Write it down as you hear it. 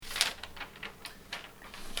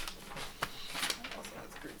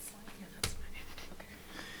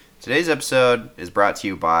Today's episode is brought to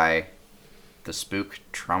you by the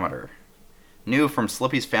Spooktrometer. New from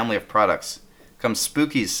Slippy's family of products comes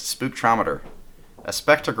Spooky's Spooktrometer, a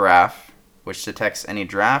spectrograph which detects any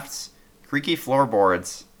drafts, creaky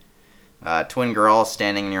floorboards, twin girls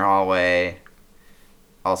standing in your hallway.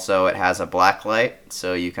 Also, it has a black light,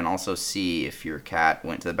 so you can also see if your cat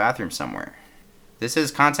went to the bathroom somewhere. This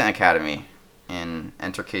is Content Academy, an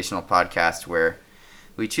educational podcast where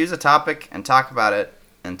we choose a topic and talk about it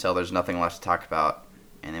until there's nothing left to talk about,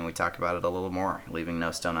 and then we talk about it a little more, leaving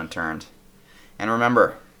no stone unturned. And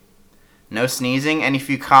remember, no sneezing, and if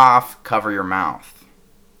you cough, cover your mouth.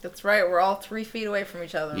 That's right, we're all 3 feet away from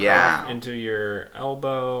each other. Yeah. Into your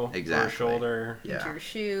elbow, Exactly. or shoulder. Yeah. Into your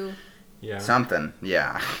shoe. Yeah. Something,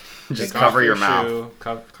 yeah. Just Take cover off your mouth. shoe,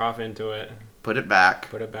 cough into it, Put it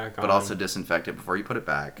back, put it back on. but also disinfect it before you put it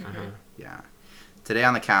back. Uh-huh. Yeah. Today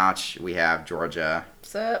on the couch, we have Georgia,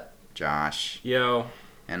 What's up? Josh, Yo.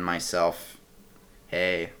 and myself.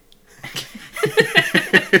 Hey.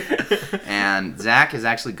 And Zach has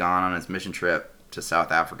actually gone on his mission trip to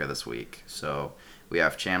South Africa this week. So we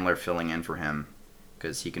have Chandler filling in for him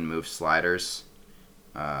because he can move sliders.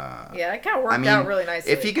 Yeah, it kind of worked out really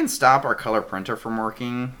nicely. If he can stop our color printer from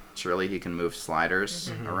working, surely he can move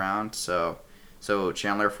sliders around. So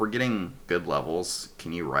Chandler, if we're getting good levels,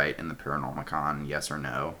 can you write in the Paranormicon yes or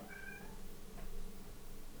no?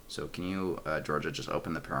 So can you, Georgia, just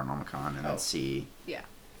open the Paranormicon and then see? Yeah.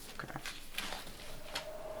 Okay.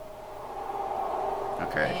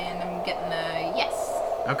 Okay. And I'm getting a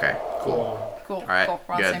yes. Okay. Cool. Cool. All right, Cool.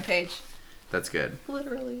 We're on the good. same page. That's good.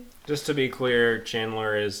 Literally. Just to be clear,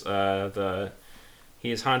 Chandler is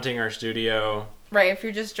he's haunting our studio. Right, if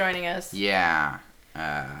you're just joining us. Yeah.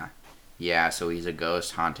 So he's a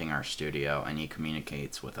ghost haunting our studio, and he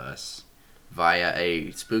communicates with us via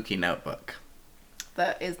a spooky notebook.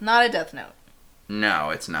 That is not a death note. No,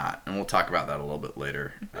 it's not. And we'll talk about that a little bit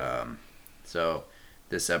later. So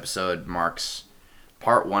this episode marks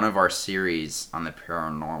part 1 of our series on the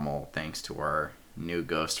paranormal, thanks to our new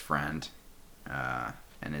ghost friend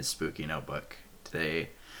and his spooky notebook. Today,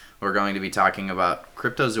 we're going to be talking about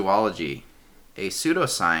cryptozoology, a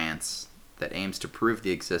pseudoscience that aims to prove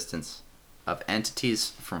the existence of entities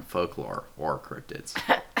from folklore or cryptids.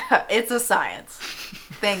 It's a science.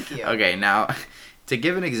 Thank you. Okay, now, to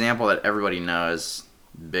give an example that everybody knows,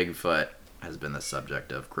 Bigfoot has been the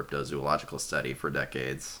subject of cryptozoological study for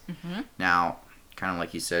decades. Mm-hmm. Now, kind of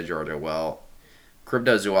like you said, Georgia, well,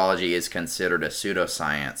 cryptozoology is considered a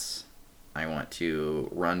pseudoscience. I want to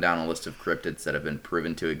run down a list of cryptids that have been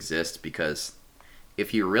proven to exist because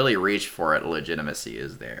if you really reach for it, legitimacy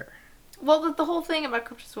is there. Well, the whole thing about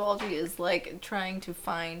cryptozoology is like trying to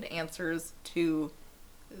find answers to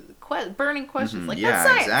burning questions. Like, Yeah, that's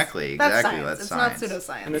science. exactly. That's That's science. It's science. not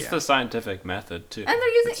pseudoscience. And it's the scientific method, too. And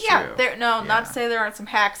they're using, That's true. not Yeah. to say there aren't some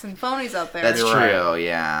hacks and phonies out there. That's You're true, right.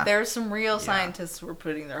 yeah. There's some real scientists who are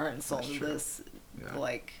putting their heart and soul That's into true. this, Yeah.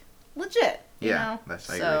 like, legit. You Yeah, know? I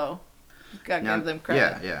agree. So, you've got to Now, give them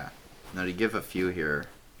credit. Yeah. Now, to give a few here,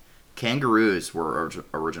 kangaroos were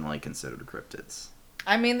originally considered cryptids.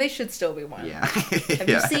 I mean, they should still be one. Yeah. Have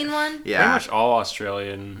you seen one? Pretty Yeah, much all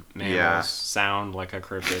Australian mammals Yeah. sound like a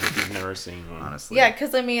cryptid if you've never seen one. honestly. Yeah,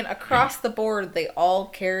 because, I mean, across the board, they all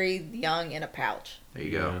carry the young in a pouch. There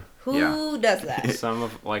you go. Who does that? Some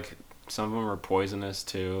of them are poisonous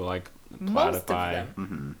too, like Most of platypi. them.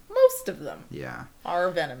 Mm-hmm. Most of them Yeah. are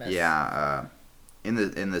venomous. Yeah. In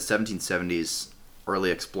the 1770s, early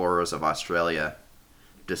explorers of Australia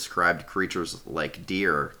described creatures like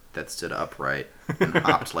deer that stood upright and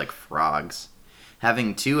hopped like frogs.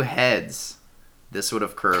 Having 2 heads, this would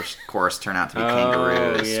of course turn out to be Oh,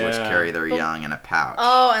 kangaroos, which yeah. carry their young in a pouch.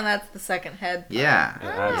 Oh, and that's the second head. Yeah. Oh,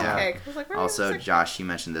 Yeah. okay. 'Cause I was like, where is Also, the second- Josh, you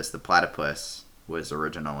mentioned this. The platypus was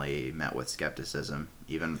originally met with skepticism.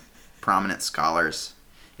 Even prominent scholars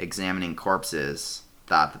examining corpses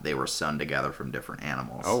thought that they were sewn together from different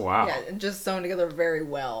animals. Oh wow! Yeah, and just sewn together very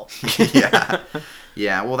well. Yeah.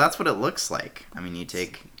 Yeah, well, that's what it looks like. I mean, you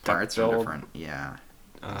take parts from duck-billed, different... Yeah.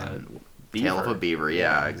 And beaver. tail of a beaver,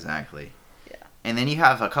 yeah, Yeah. exactly. Yeah. And then you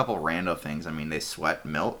have a couple rando things. I mean, they sweat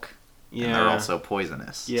milk. Yeah. And they're also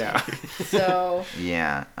poisonous. Yeah. So,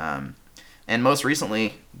 Yeah. And most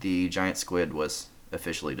recently, the giant squid was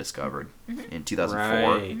officially discovered in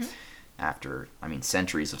 2004 Right. after,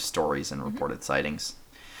 centuries of stories and reported sightings.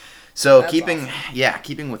 So That's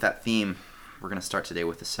keeping with that theme, we're going to start today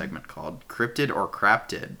with a segment called Cryptid or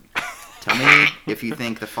Craptid. Tell me if you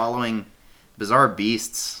think the following bizarre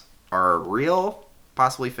beasts are real,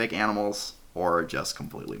 possibly fake animals, or just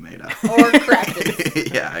completely made up. or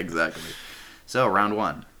crafted. Yeah, exactly. So, round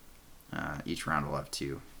 1. Each round will have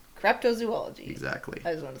 2 Cryptozoology. Exactly.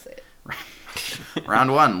 I just want to say it.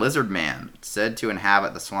 Round 1. Lizard Man, said to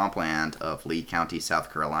inhabit the swampland of Lee County,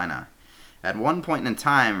 South Carolina. At one point in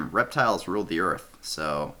time, reptiles ruled the earth,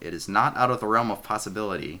 so it is not out of the realm of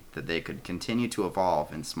possibility that they could continue to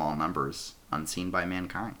evolve in small numbers, unseen by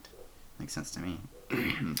mankind. Makes sense to me.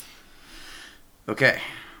 Okay.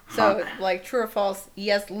 So, like, true or false,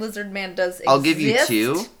 yes, lizard man does exist. I'll give you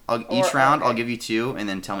 2. Each round, okay. I'll give you 2, and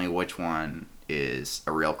then tell me which one is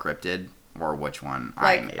a real cryptid or which one I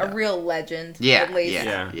Like, made a up. real legend, Yeah, at least.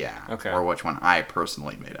 yeah. Okay. Or which one I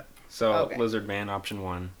personally made up. So, Okay. Lizard Man, option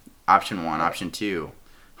 1. Option 1. Option 2.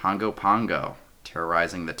 Hongo Pongo,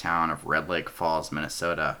 terrorizing the town of Red Lake Falls,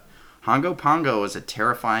 Minnesota. Hongo Pongo is a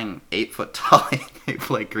terrifying 8-foot-tall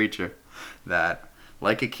ape-like creature that,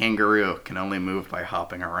 like a kangaroo, can only move by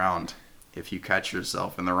hopping around. If you catch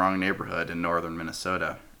yourself in the wrong neighborhood in northern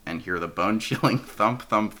Minnesota and hear the bone-chilling thump,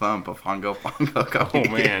 thump, thump of Hongo Pongo coming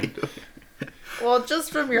Oh, man. Well,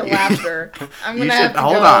 just from your laughter, I'm You going to should have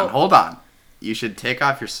to hold on. You should take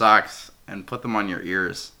off your socks and put them on your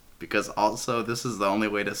ears, because also this is the only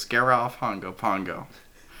way to scare off Hongo Pongo.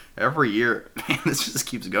 Every year, man, this just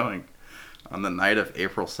keeps going. On the night of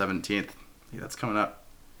April 17th, that's coming up,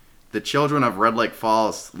 the children of Red Lake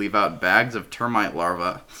Falls leave out bags of termite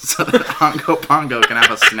larvae so that Hongo Pongo can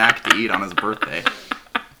have a snack to eat on his birthday.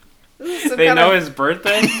 They know his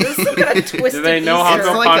birthday? This is some kind of twisted Do they know Easter. Hongo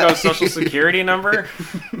It's like Pongo's a- social security number?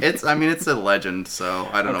 It's a legend, so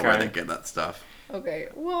I don't know where Okay. they get that stuff. Okay,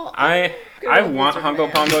 well, I Good old want Lizard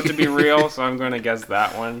Hongo Man. Pongo to be real, so I'm going to guess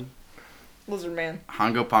that one. lizard man.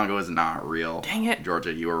 Hongo Pongo is not real. Dang it.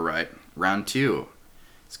 Georgia, you were right. Round 2.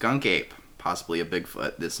 Skunk ape, possibly a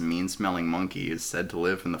Bigfoot. This mean-smelling monkey is said to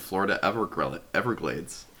live in the Florida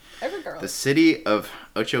Everglades. Every girl. The city of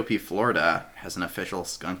Ochope, Florida, has an official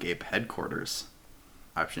skunk ape headquarters.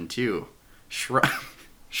 Option 2.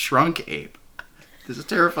 Shrunk ape. This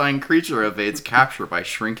terrifying creature evades capture by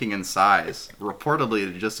shrinking in size,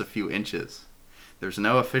 reportedly to just a few inches. There's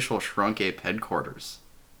no official shrunk ape headquarters.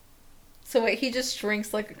 So wait, he just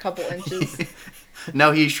shrinks like a couple inches.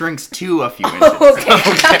 No, he shrinks to a few inches. Okay,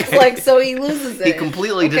 I was like, so he loses it. He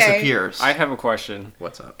completely Okay. disappears. I have a question.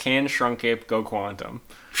 What's up? Can Shrunk Ape go quantum?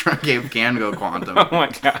 Shrunk ape can go quantum. Oh my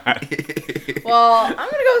god. Well, I'm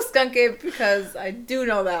gonna go with skunk ape because I do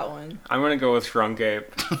know that one. I'm going to go with Shrunk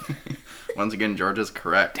Ape. Once again, Georgia's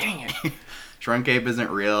correct. Dang it. Shrunk ape isn't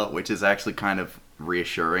real, which is actually kind of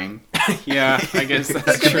reassuring. Yeah, I guess that's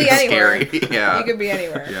It could true. be anywhere. Scary. Yeah. He could be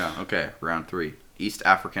anywhere. Yeah, okay. Round 3. East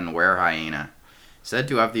African were hyena. Said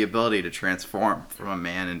to have the ability to transform from a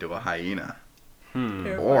man into a hyena.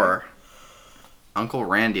 Or Uncle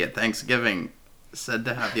Randy at Thanksgiving, said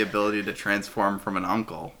to have the ability to transform from an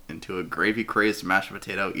uncle into a gravy-crazed mashed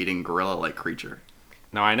potato-eating gorilla-like creature.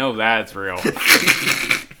 No, I know that's real.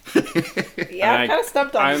 Yeah, I'm I- kind of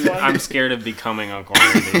stumped on this one. I'm scared of becoming Uncle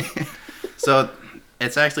Randy. So,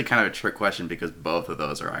 it's actually kind of a trick question because both of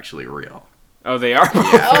those are actually real. Oh, they are both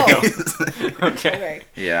Oh. real. Okay. Okay.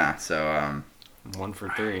 Yeah, so, 1 for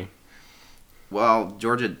 3. well,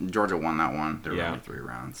 Georgia won that one. There were Yeah. only 3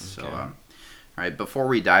 rounds. So, Okay. all right, before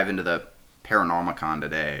we dive into the Paranormicon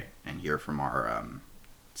today and hear from our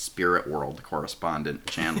spirit world correspondent,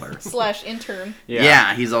 Chandler. / intern.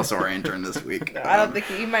 Yeah. He's also our intern this week. No, I don't think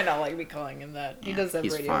he might not like me calling him that. He Yeah, does have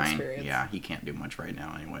he's radio fine. experience. Yeah, he can't do much right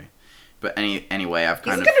now anyway. But anyway, I've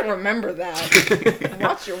He's kind gonna remember that.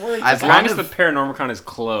 Watch your words. I've As long kind as the of- Paranormicon is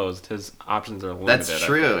closed, his options are limited. That's I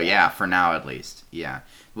true, think. yeah, for now at least. Yeah.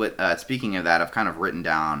 But speaking of that, I've kind of written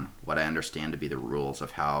down what I understand to be the rules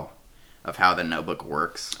of how the notebook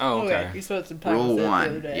works. Oh, okay. You're supposed to Rule the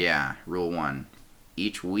other 1. day. Yeah, Rule 1.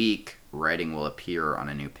 Each week, writing will appear on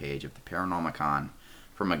a new page of the Paranormicon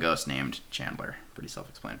from a ghost named Chandler. Pretty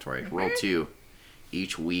self-explanatory. Rule 2.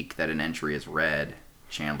 Each week that an entry is read,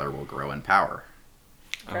 Chandler will grow in power.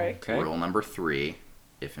 Okay. Okay. Rule number 3.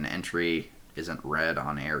 If an entry isn't read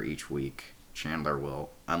on air each week, Chandler will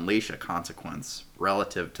unleash a consequence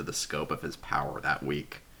relative to the scope of his power that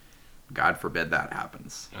week. God forbid that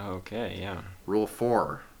happens. Okay, yeah. Rule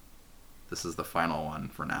 4. This is the final one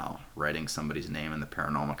for now. Writing somebody's name in the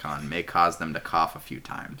Paranormicon may cause them to cough a few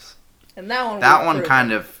times. And that That one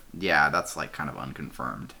kind of, yeah, that's like kind of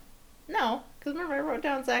unconfirmed. No, because remember I wrote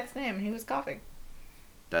down Zach's name and he was coughing.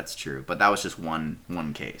 That's true, but that was just one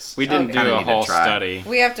case. We didn't Okay. do Kinda a need to whole try. study.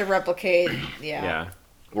 We have to replicate. Yeah.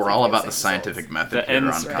 We're all about the scientific method The here end,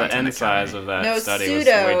 on the Content end size Academy. of that No study was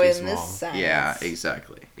pseudo way too in small. this science. Yeah,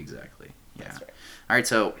 exactly. Yeah. That's right. All right,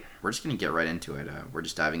 so we're just going to get right into it. We're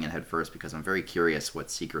just diving in head first because I'm very curious what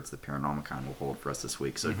secrets the Paranormicon will hold for us this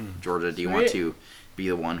week. So, Georgia, do you want Sweet. to be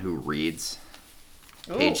the one who reads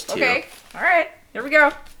Ooh, page 2? Okay. All right. Here we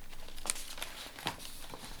go.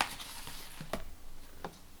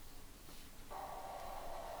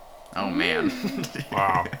 Oh man.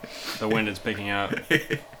 Wow. The wind is picking up.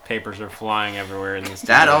 Papers are flying everywhere in this.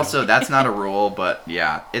 That also, that's not a rule, but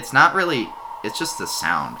yeah, it's not really. It's just the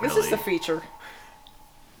sound. It's Really. just a feature.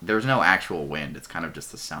 There's no actual wind. It's kind of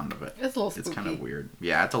just the sound of it. It's a little spooky. It's kind of weird.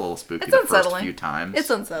 Yeah, it's a little spooky It's the first unsettling. few times. It's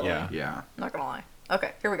unsettling. Yeah. Yeah. Not gonna lie.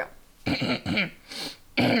 Okay, here we go.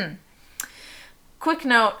 Quick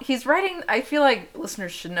note, he's writing, I feel like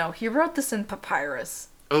listeners should know, he wrote this in papyrus.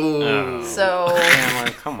 Oh. So,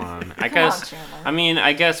 Chandler, come on. I Come guess. on, Chandler. I mean,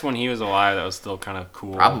 I guess when he was alive, that was still kind of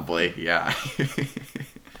cool. Probably, yeah.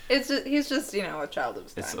 it's just, he's just, you know, a child of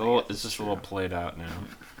his time. It's a I little. guess. It's just a little played out now.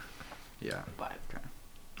 Yeah. But Okay.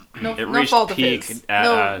 no, It no reached fault of peak his.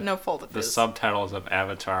 at, No fault of The his. subtitles of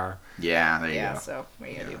Avatar. Yeah, there you Yeah, go. so what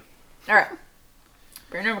are you gonna Yeah. do? Alright.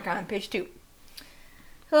 Baron Overcon, page 2.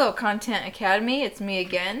 Hello, Content Academy. It's me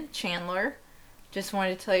again, Chandler. Just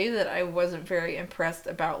wanted to tell you that I wasn't very impressed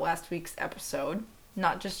about last week's episode.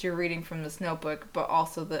 Not just your reading from this notebook, but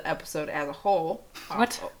also the episode as a whole.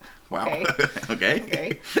 What? Wow. Okay.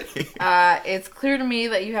 Okay. It's clear to me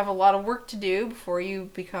that you have a lot of work to do before you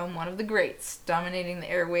become one of the greats, dominating the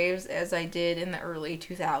airwaves as I did in the early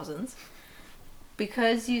 2000s.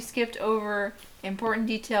 Because you skipped over important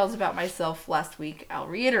details about myself last week, I'll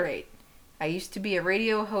reiterate. I used to be a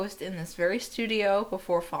radio host in this very studio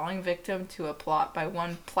before falling victim to a plot by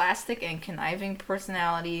one plastic and conniving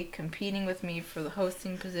personality competing with me for the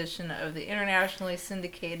hosting position of the internationally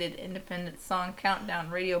syndicated independent song countdown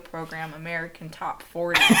radio program American Top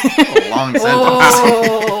 40. A long sentence.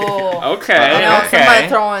 Oh! Okay. You know, okay. somebody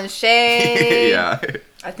throwing shade. Yeah.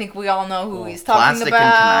 I think we all know who Well, he's talking Plastic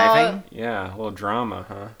about. and conniving. Yeah, a little drama,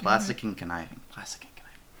 huh? Plastic and conniving. Plastic and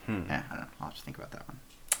conniving. Hmm. Yeah, I don't know. I'll have to think about that one.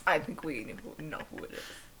 I think we know who it is.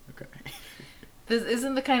 Okay. This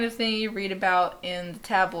isn't the kind of thing you read about in the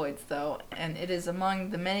tabloids, though, and it is among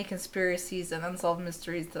the many conspiracies and unsolved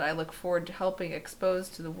mysteries that I look forward to helping expose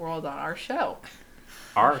to the world on our show.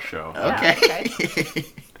 Our show. Yeah, Okay.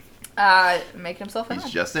 Make himself at He's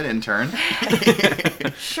home. just an intern.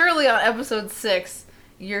 Surely on episode 6,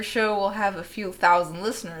 your show will have a few thousand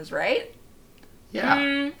listeners, right?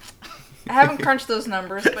 Yeah. I haven't crunched those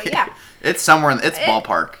numbers, but yeah. It's somewhere it's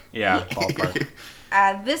ballpark. Yeah, ballpark.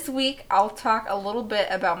 This week, I'll talk a little bit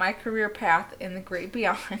about my career path in the great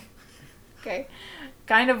beyond. Okay.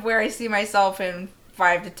 Kind of where I see myself in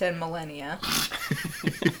 5 to 10 millennia.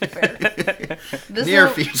 Fair. Near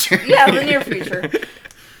future. Yeah, the near future.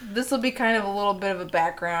 This will be kind of a little bit of a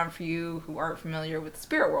background for you who aren't familiar with the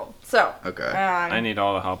spirit world. So, Okay. I need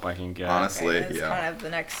all the help I can get. Honestly. that's yeah. kind of the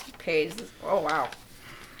next page. Oh, wow.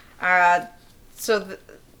 So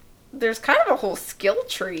there's kind of a whole skill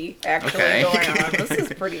tree actually Okay. going on. This is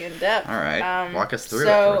pretty in depth. All right. Walk us through it,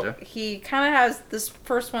 So Georgia. he kind of has this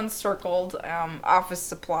first one circled, office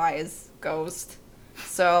supplies, ghost.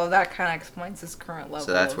 So that kind of explains his current level.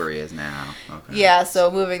 So that's of- where he is now. Okay. Yeah, so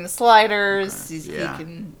moving the sliders, Okay, yeah. he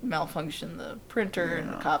can malfunction the printer and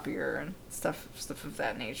the Yeah. copier and stuff of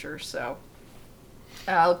that nature. So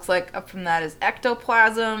looks like up from that is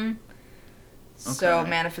ectoplasm. So Okay.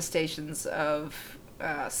 manifestations of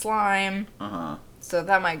slime. Uh-huh. So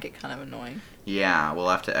that might get kind of annoying. Yeah, we'll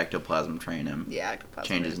have to ectoplasm train him. Yeah, ectoplasm.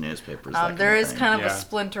 Change his newspapers. that There kind is of kind of Yeah. a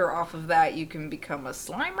splinter off of that. You can become a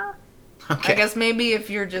slimer. thing. Okay. I guess maybe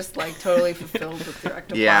if you're just like totally fulfilled with your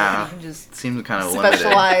ectoplasm, Yeah. you can just Seems kind of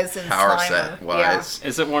specialize in limited. Power Slimer. set wise.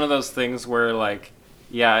 Is it one of those things where like,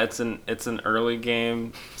 yeah, it's an early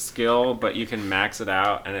game skill, but you can max it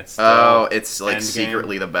out and it's still Oh, it's like end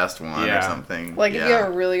secretly the best one or Yeah. something. Like yeah. if you have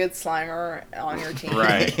a really good Slimer on your team,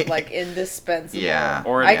 Right. like indispensable. Yeah.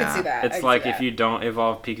 Or I yeah. can see that. I It's can like see if that. you don't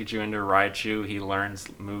evolve Pikachu into Raichu, he learns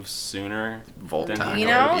moves sooner. Voltaic. You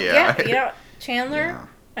know, yeah. you know, Chandler. Yeah.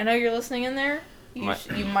 I know you're listening in there. You, Might-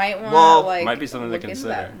 you might want to Well, like might be something to look into consider.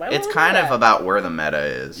 that. Might It's wanna kind look of at about where the meta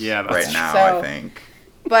is Yeah, that's right now, So- I think.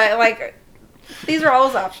 that. But like, these are all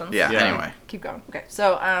his options. Yeah, Yeah. anyway. Keep going. Okay,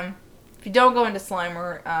 so if you don't go into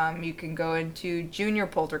Slimer, you can go into Junior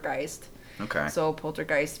Poltergeist. Okay. So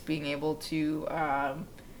Poltergeist being able to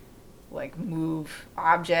like move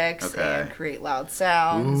objects Okay. and create loud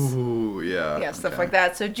sounds. Ooh, yeah. Yeah, stuff okay. like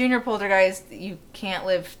that. So Junior Poltergeist, you can't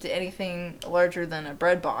lift anything larger than a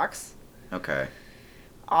bread box. Okay.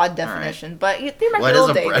 Odd definition, but they might What be a is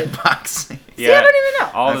little a bread dated. box? See, I don't even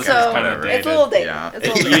know. All this so is kind of whatever. dated. it's a little dated. Yeah. It's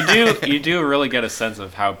a little dated. You do really get a sense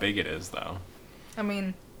of how big it is, though. I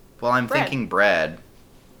mean, Well, I'm Bread. thinking bread.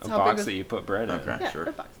 A How box big is- that you put bread in. Okay. yeah, Sure.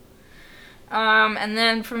 bread box. And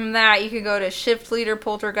then from that, you could go to Shift Leader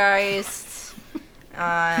Poltergeist,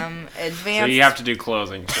 Advanced. So you have to do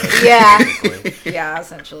closing. Yeah. basically. Yeah,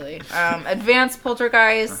 essentially. Advanced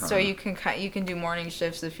Poltergeist, so Uh-huh. you can do morning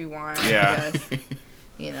shifts if you want. I Yeah. guess.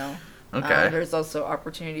 You know. Okay. There's also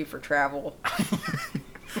opportunity for travel.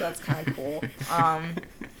 So that's kind of cool.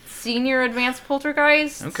 Senior Advanced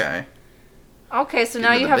Poltergeist. Okay. Okay, so Get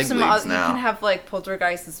now into you the have big some. leagues You now. can have like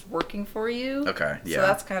poltergeist that's working for you. Okay. Yeah. So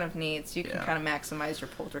that's kind of neat. So you can Yeah. kind of maximize your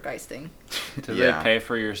poltergeisting. Do Yeah. they pay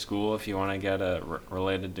for your school if you want to get a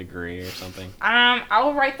related degree or something?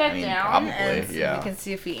 I'll write that I mean, down probably, and yeah. we can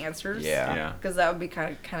see if he answers. Yeah. Yeah. Because that would be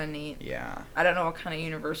kind of neat. Yeah. I don't know what kind of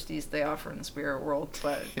universities they offer in the spirit world,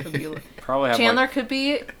 but it could be. Probably have Chandler like, could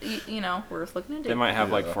be, worth looking into. they might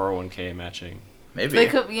have like Yeah. 401k matching. Maybe. They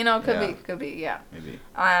could, Yeah. could be, yeah. Maybe.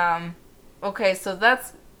 Okay, so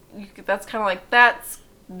that's kind of like that's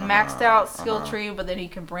maxed out skill uh-huh. tree, but then you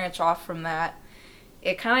can branch off from that.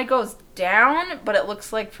 It kind of goes down, but it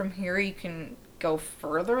looks like from here you can go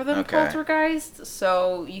further than Okay. Poltergeist.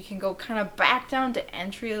 So you can go kind of back down to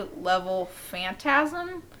entry level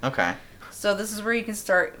Phantasm. Okay. So this is where you can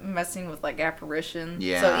start messing with like apparition.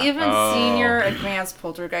 Yeah. So even Oh. senior advanced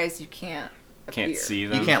Poltergeist, you can't Can't appear. see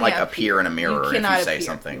them. You can't like can't appear in a mirror if you cannot say appear.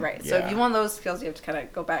 something. Right. So Yeah. if you want those skills, you have to kind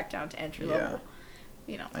of go back down to entry Yeah. level.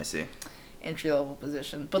 I see. Entry level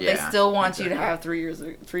position, but they Yeah, still want you to exactly.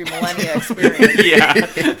 have 3 millennia experience. Yeah.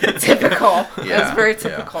 Typical. Yeah, That's very yeah.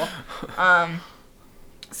 typical.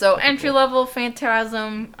 So entry level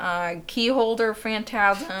Phantasm, key holder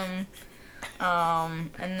Phantasm,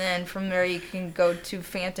 and then from there you can go to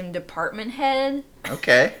Phantom Department Head.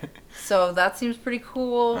 Okay. So that seems pretty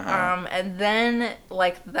cool. Uh-huh. And then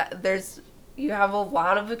like that, you have a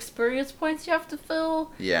lot of experience points you have to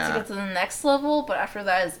fill Yeah. to get to the next level. But after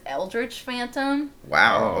that is Eldritch Phantom.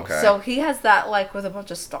 Wow. Oh. Okay. So he has that like with a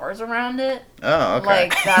bunch of stars around it. Oh, okay.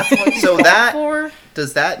 Like that's what he's So going that- for.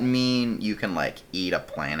 Does that mean you can like eat a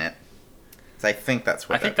planet? 'Cause I think that's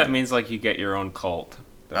what. I think that means like you get your own cult.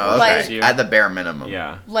 that Oh, okay. Like- worships you. At the bare minimum.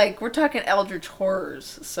 Yeah. Like we're talking Eldritch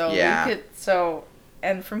horrors. So Yeah. we could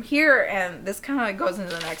and from here and this kind of goes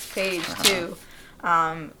into the next page Uh-huh. too.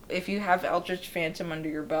 If you have Eldritch Phantom under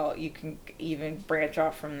your belt, you can even branch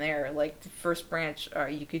off from there. Like the first branch,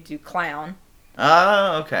 you could do Clown.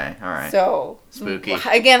 Oh, okay. All right. So Spooky.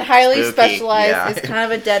 Again, highly Spooky, specialized. yeah. It's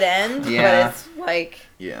kind of a dead end, Yeah. but it's like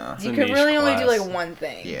Yeah. It's you a can niche really only do class. like one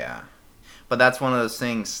thing. Yeah. But that's one of those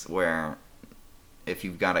things where if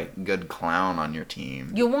you've got a good clown on your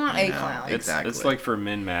team, You want a know, clown. It's, Exactly. it's like for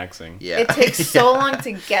min-maxing. Yeah. It takes so long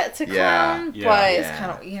to get to Yeah. clown, Yeah. but it's Yeah.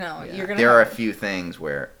 kind of Yeah. you're gonna. There are a have- few things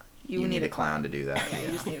where you need a clown to do that. Yeah, you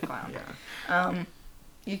just need a clown. Yeah.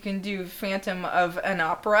 You can do Phantom of an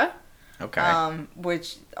Opera, Okay.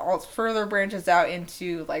 which all further branches out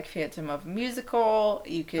into like Phantom of a Musical.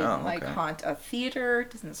 You can Oh, like okay. haunt a theater.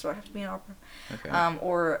 Doesn't necessarily have to be an opera. Okay.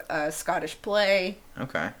 Or a Scottish play.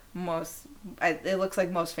 Okay. It looks like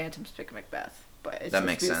most Phantoms pick Macbeth, but it's That just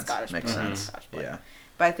makes be a sense. Scottish Makes play. sense. Scottish play. Yeah.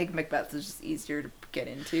 But I think Macbeth is just easier to get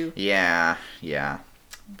into. Yeah. Yeah.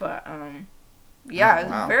 But yeah, Oh, it's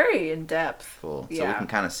wow. very in depth. Cool. So we Yeah. can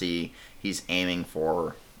kind of see he's aiming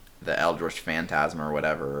for the Eldritch Phantasm or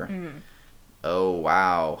whatever. Mm. Oh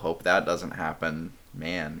wow! Hope that doesn't happen,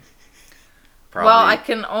 man. Probably Well, I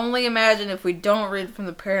can only imagine if we don't read from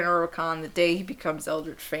the Paranormicon the day he becomes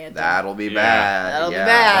Eldritch Phantom. that'll be Yeah. bad. That'll be yeah.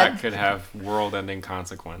 bad. That could have world-ending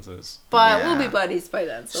consequences. But Yeah. we'll be buddies by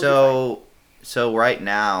then. So, So right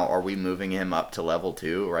now, are we moving him up to level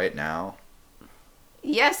 2 right now?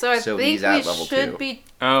 yeah, so I So think he's at we level should 2. be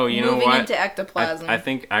Oh, you know moving what? into ectoplasm. I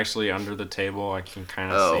think actually under the table I can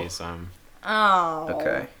kind of Oh. see some. Oh.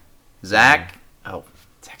 Okay. Zach. Oh,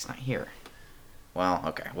 Zach's not here. Well,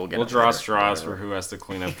 okay, we'll get. We'll him draw later, straws for whatever. who has to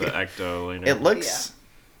clean up the ecto later. It looks.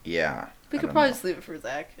 Yeah. We I could don't probably know. just leave it for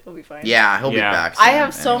Zach. It'll be fine. Yeah, he'll be Yeah. back. I soon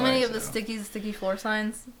have so anyway, many of the so. sticky floor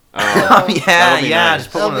signs. Oh, Oh, yeah, That'll be yeah. nice.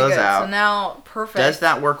 Just pull That'll one of be those good. out. So now, perfect. Does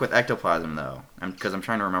that work with ectoplasm though? Because I'm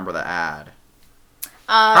trying to remember the ad.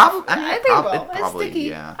 I I mean, think prob- it will. it It's probably- sticky.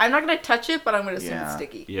 yeah. I'm not gonna touch it, but I'm gonna assume it's Yeah.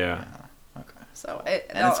 sticky. yeah. Okay. So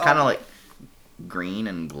And it's kind of like green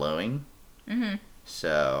and glowing. hmm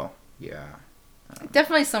So yeah,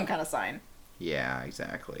 definitely some kind of sign. yeah,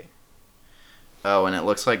 exactly. Oh, and it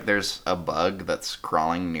looks like there's a bug that's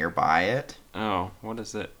crawling nearby it. Oh, what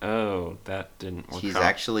is it? Oh, that didn't work He's out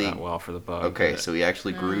actually- that well for the bug. Okay, did it? so he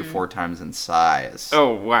actually grew 4 times in size.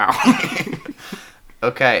 Oh, wow.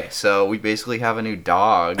 Okay, so we basically have a new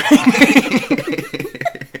dog.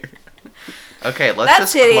 Okay, let's That's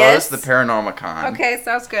just hideous. close the Paranormicon. Okay,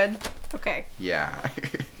 sounds good. Okay, Yeah.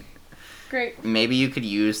 great. Maybe you could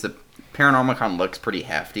use the Paranormicon looks pretty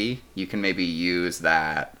hefty. You can maybe use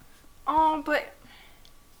that. Oh, but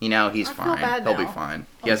You know, he's I feel fine. bad He'll be now. fine.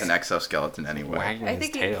 He has an exoskeleton anyway. Wagging I his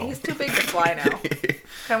think tail. he's too big to fly now. Kind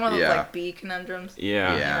of one of those Yeah. like bee conundrums.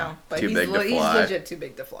 Yeah. Yeah. You know, but Too he's, big to he's fly. legit too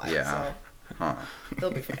big to fly. Yeah. So. Huh.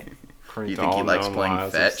 They'll be fine. According You to think he all likes known playing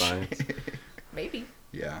laws of fetch? science. Maybe.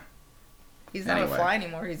 Yeah. He's not Anyway. a fly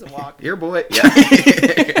anymore. He's a walk. Your boy.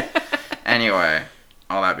 Yeah. Anyway,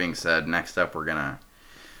 all that being said, next up we're gonna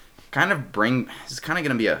kind of bring. This is kind of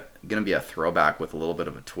gonna be a throwback with a little bit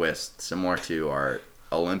of a twist, similar to our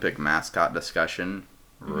Olympic mascot discussion,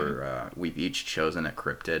 where we've each chosen a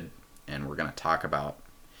cryptid, and we're gonna talk about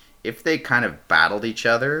if they kind of battled each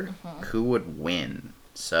other, who would win.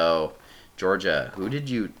 So, Georgia, what did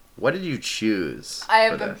you choose? I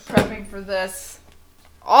have for been this? prepping for this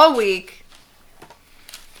all week.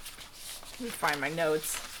 Let me find my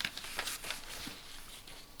notes.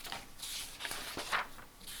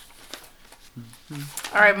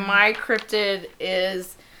 All right, my cryptid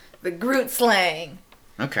is the Groot slang.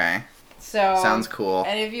 Okay, So sounds cool.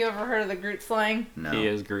 Any of you ever heard of the Groot slang? No. He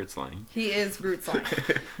is Groot slang. He is Groot slang.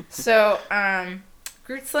 So,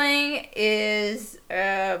 Groot slang is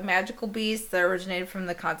a magical beast that originated from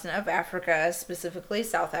the continent of Africa, specifically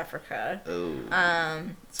South Africa. Oh.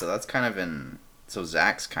 So that's kind of in. So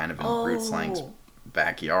Zach's kind of in Groot Slang's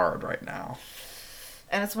backyard right now.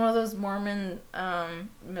 And it's one of those Mormon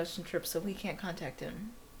mission trips, so we can't contact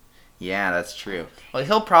him. Yeah, that's true. Well,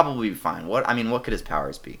 he'll probably be fine. What could his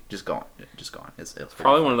powers be? Just go on. It's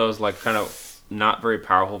Probably one of those like kind of not very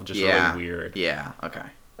powerful, just Yeah. really weird. Yeah. Okay.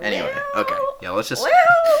 Anyway. Well, Okay. Yeah. Let's just.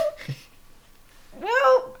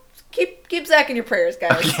 Well, keep Zach in your prayers,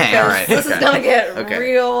 guys. Okay, because all right, This is okay. gonna get Okay,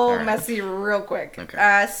 real all right. messy real quick.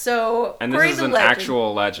 Okay. So And this according is to an legend-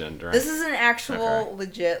 actual legend, right? This is an actual Okay.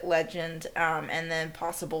 legit legend, and then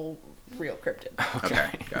possible real cryptid. Okay.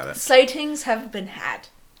 Got it. Sightings have been had.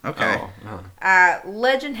 Okay.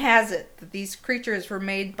 Legend has it that these creatures were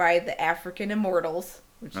made by the African immortals,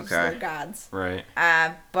 which is Okay. their gods, Right.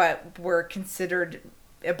 but were considered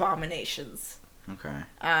abominations. Okay.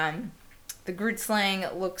 The Groot slang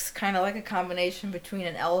looks kind of like a combination between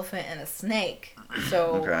an elephant and a snake.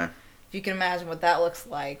 So Okay. if you can imagine what that looks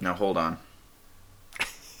like. Now hold on.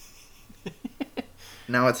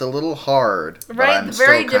 Now it's a little hard, but Right, I'm very still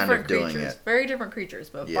kind different of doing creatures. it. Very different creatures,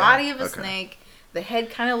 but Yeah, body of a okay. snake. The head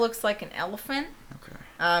kind of looks like an elephant. Okay.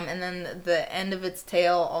 And then the end of its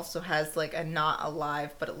tail also has like a not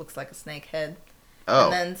alive, but it looks like a snake head. Oh.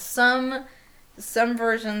 And then some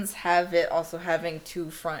versions have it also having two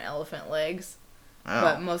front elephant legs,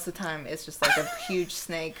 but Oh. most of the time it's just like a huge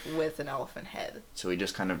snake with an elephant head. So he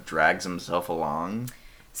just kind of drags himself along. But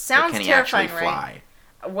Sounds can he terrifying, actually right?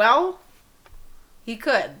 Well, he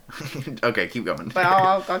could, Okay, keep going. but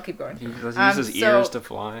I'll keep going. He does he use his so- ears to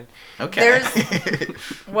fly. Okay.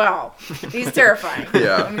 Well, he's terrifying.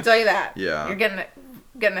 Yeah. Let me tell you that. Yeah. You're getting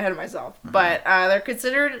ahead of myself. But they're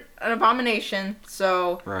considered an abomination.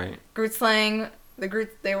 So Right. Groot slang,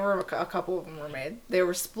 they were a couple of them were made. They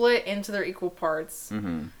were split into their equal parts.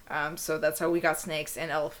 Mm-hmm. So that's how we got snakes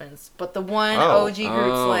and elephants. But the one Oh. OG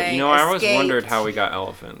Groot slang, You know, I always escaped wondered how we got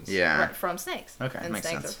elephants. Yeah. from snakes. Okay, and makes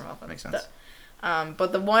snakes sense. are from elephants. Makes sense.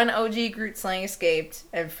 But the one OG Groot slang escaped,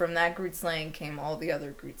 and from that Groot slang came all the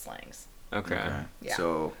other Groot slangs. Okay. Yeah.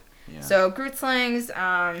 So, yeah. So Groot slangs, Do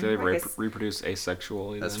they I guess- reproduce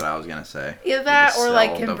asexually? That's then? what I was gonna say. either that Just or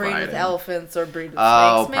like cell can breed with dividing. elephants or breed with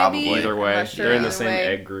Oh, snakes. Maybe. probably. Either I'm way, not sure, they're in the either same way.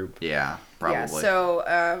 egg group. Yeah, probably. Yeah.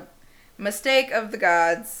 So mistake of the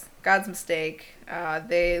gods. God's mistake.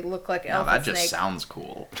 They look like now elephant that just snakes, sounds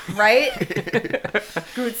cool. right?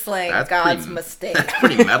 Groot slang. That's God's pretty- mistake. That's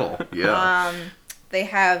pretty metal. Yeah. They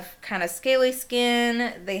have kind of scaly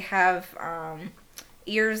skin. They have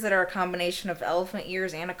ears that are a combination of elephant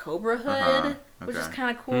ears and a cobra hood, which is Okay.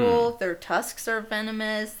 kind of cool. Their tusks are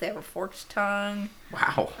venomous. They have a forked tongue.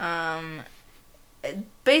 Wow.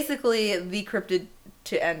 Basically, the cryptid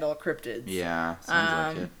to end all cryptids. Yeah.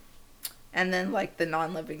 Sounds like it. And then, like, the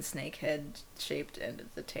non-living snake head-shaped end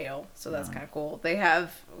of the tail. So that's Yeah. kind of cool. They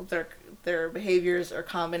have... Their behaviors are a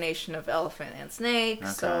combination of elephant and snake.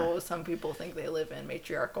 Okay. So some people think they live in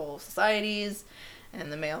matriarchal societies. And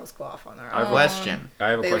the males go off on their I have own. a question. I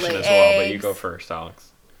have a They question lay as well, but you eggs. go first,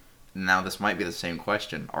 Alex. Now this might be the same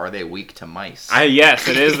question. Are they weak to mice? Yes,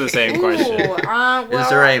 it is the same question. Ooh, well, Is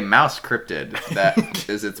there a mouse cryptid that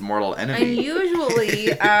is its mortal enemy?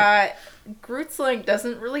 unusually, Groot slang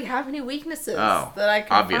doesn't really have any weaknesses Oh, that I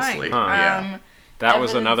can obviously. find. Huh. Yeah. That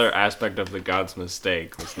was Evidence- another aspect of the god's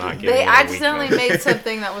mistake. Was not giving They it a accidentally weakness. made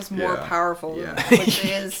something that was more Yeah. powerful than Yeah. that, which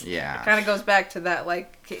is Yeah. kind of goes back to that,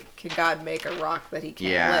 like, can God make a rock that he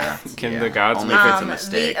can't Yeah. lift? Can Yeah. the gods Only make if it's a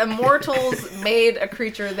mistake. The immortals made a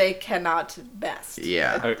creature they cannot best.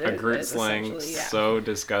 Yeah. a Groot slang essentially, yeah. so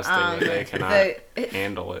disgusting that they cannot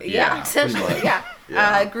handle it? Yeah, Yeah, essentially, pretty much. yeah.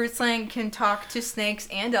 Yeah. Groot slang can talk to snakes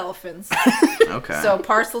and elephants. Okay. So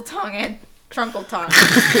parcel tongue and trunkle tongue.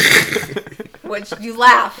 which you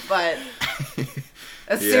laugh, but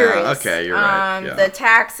it's serious. Okay, you're right. The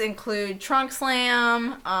attacks include Trunk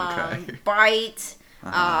Slam, Okay. Bite,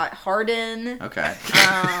 Harden, Okay.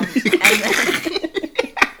 and then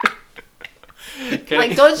Okay.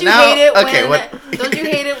 like, don't you No, hate it okay, when what- don't you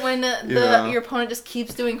hate it when Yeah. your opponent just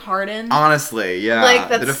keeps doing Harden? Honestly, yeah. Like,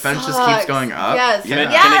 that the defense just sucks. keeps going up. Yes. Yeah.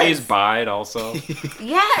 Can, Yes. can it use bide also?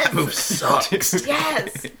 Yes. Move sucks.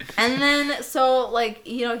 Yes. And then so like,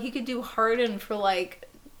 you know, he could do Harden for like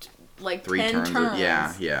 3 10 turns. turns.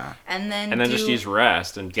 Yeah. And then And then do, just use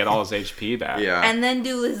rest and get all his HP back. Yeah. and then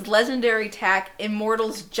do his legendary attack,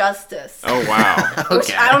 Immortal's Justice. Oh wow. Which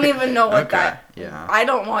Okay. I don't even know what Okay, that. yeah. I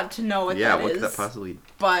don't want to know what Yeah, that what is. could that possibly...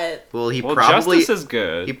 But Well, he Well, probably... justice is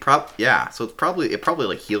good. So it probably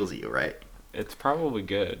like heals you, right? It's probably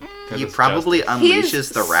good. 'cause He it's probably justice. He is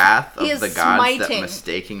unleashes the wrath he of is the gods that smiting.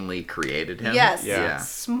 mistakenly created him. yes, Yeah.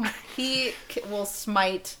 he will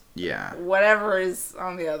smite Yeah. whatever is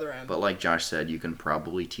on the other end. But like Josh said, you can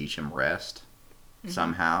probably teach him rest Mm-hmm.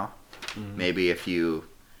 somehow. Maybe if you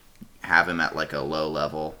have him at like a low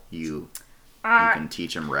level, you can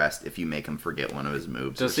teach him rest if you make him forget one of his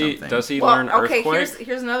moves Does or he something. does he well, learn okay, earthquake?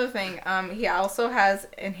 here's another thing. He also has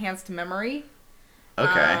enhanced memory.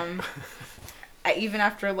 Okay. Even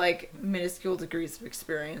after like minuscule degrees of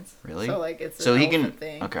experience. Really? So like it's So an he can- elephant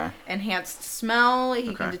thing. okay. Enhanced smell. He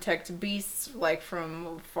can Okay. detect beasts like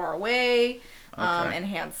from far away. Okay.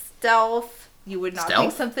 Enhanced stealth. You would not think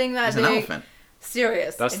Stealth? something that He's an big. elephant.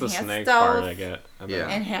 Serious. That's the Enhanced snake stealth, part I get. about Yeah.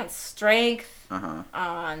 it. Enhanced strength Uh-huh.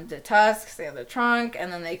 on the tusks and the trunk,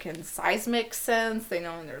 and then they can seismic sense. They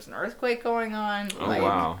know when there's an earthquake going on. Oh like,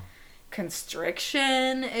 wow.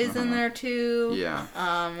 Constriction is in there too. Yeah.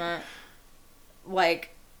 Like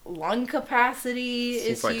lung capacity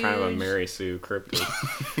Seems is like huge. kind of a Mary Sue cryptid.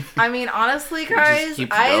 I mean, honestly, guys,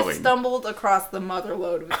 keeps I going. stumbled across the mother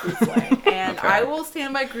lode with Groot Slang, and Okay. I will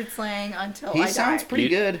stand by Groot Slang until He I sounds die. pretty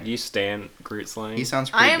good. You stand Groot slang? He sounds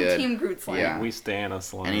pretty I am good. Team Groot Slang. Yeah. We stand a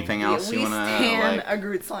slang. Anything else we you want to stand like? a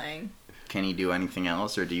Groot Slang. Can he do anything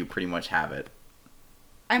else, or do you pretty much have it?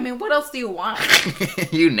 I mean, what else do you want?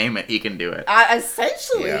 You name it, he can do it.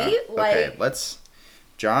 Essentially, Yeah. like, Okay,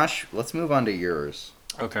 Josh, let's move on to yours.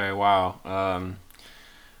 Okay, wow.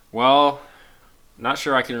 Well, not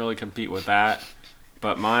sure I can really compete with that,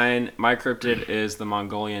 but my cryptid is the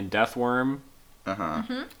Mongolian death worm, Uh-huh.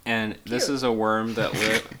 and this Cute. is a worm that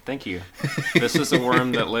Thank you. This is a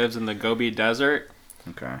worm that lives in the Gobi Desert.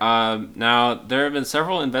 Okay. Now, there have been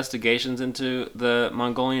several investigations into the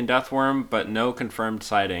Mongolian death worm, but no confirmed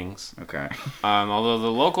sightings. Okay. Although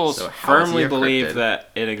the locals So how is he firmly a believe cryptid? that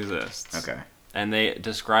it exists. Okay. And they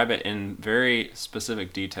describe it in very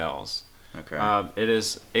specific details. Okay.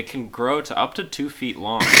 It can grow to up to 2 feet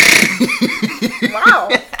long. wow.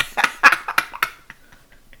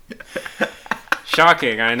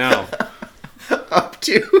 Shocking, I know. Up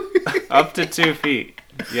to. Up to 2 feet.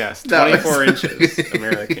 Yes, That 24 was- inches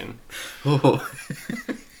American. Oh.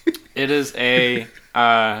 It is a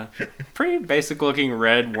pretty basic looking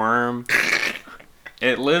red worm.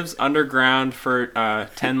 It lives underground for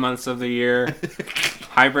 10 months of the year,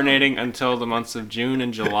 hibernating until the months of June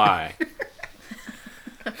and July.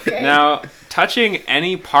 Okay. Now, touching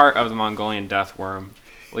any part of the Mongolian death worm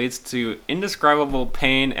leads to indescribable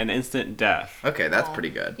pain and instant death. Okay, that's pretty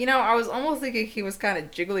good. You know, I was almost thinking he was kind of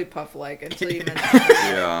Jigglypuff like until you mentioned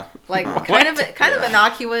that. Yeah. Like Huh. kind of Yeah.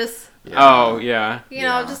 innocuous. Yeah. Oh, yeah. You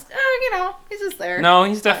know, Yeah. just he's just there. No,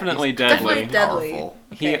 he's definitely deadly. definitely. Powerful.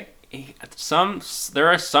 Okay. There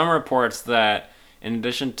are some reports that in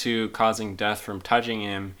addition to causing death from touching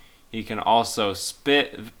him, he can also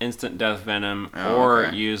spit instant death venom Oh, or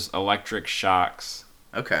okay. use electric shocks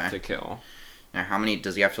Okay. to kill. Now, how many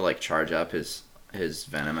does he have to like charge up his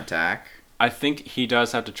venom attack? I think he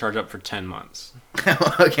does have to charge up for 10 months.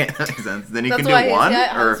 Okay, that makes sense. Then he That's can why do one,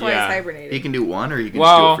 that's why Yeah. he's hibernating. he can do one, or he can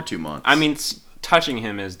Well, just do it for 2 months. I mean, touching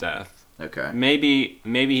him is death. Okay. Maybe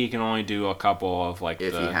he can only do a couple of like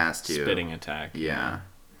If the he has to. spitting attack. Yeah.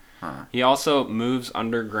 Huh. He also moves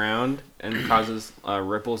underground and causes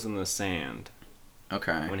ripples in the sand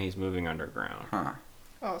Okay. when he's moving underground. Huh.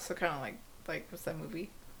 Oh, so kind of like what's that movie?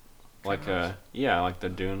 Like like the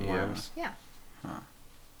dune Yeah. worms. Yeah.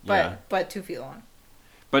 Yeah. But 2 feet long.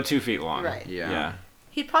 But 2 feet long. Right. Yeah. Yeah.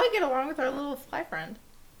 He'd probably get along with our little fly friend.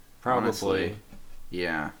 Probably. Honestly.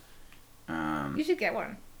 Yeah. You should get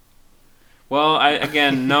one. Well,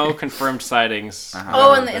 again, no confirmed sightings. Uh-huh.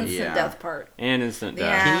 Oh, and the but- instant Yeah. death part. And instant death.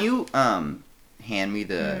 Yeah. Can you hand me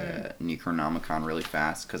the Necronomicon really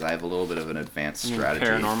fast? Because I have a little bit of an advanced You mean strategy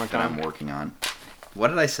Paranormicon? that I'm working on. What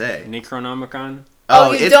did I say? Necronomicon? Oh,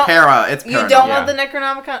 Oh, you it's don't- para. It's You Paranormicon. don't Yeah. want the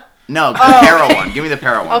Necronomicon? No, the Oh, para okay. one. Give me the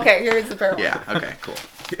para one. Okay, here's the pair. Yeah. Okay. Cool.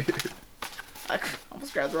 I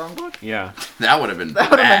almost grabbed the wrong book. Yeah. That would have been That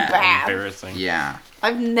would have been bad. bad. Embarrassing. Yeah.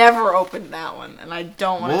 I've never opened that one, and I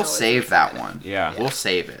don't want to. We'll save that one. Yeah. We'll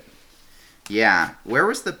save it. Yeah. Where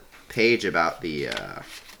was the page about the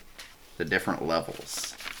different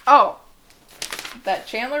levels? Oh, that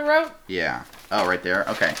Chandler wrote. Yeah. Oh, right there.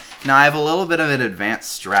 Okay. Now I have a little bit of an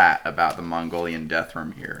advanced strat about the Mongolian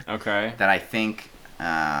Deathworm here Okay. that I think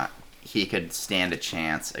he could stand a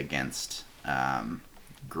chance against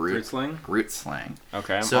Grootsling? Grootsling.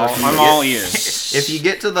 Okay. I'm So all, if you I'm get- all ears. If you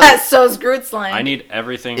get to the That's so's Groot slang. I need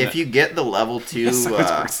everything. if you get the level 2 So it's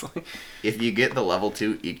Grootsling. if you get the level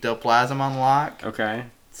 2 ectoplasm unlock, Okay.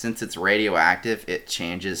 since it's radioactive, it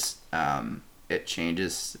changes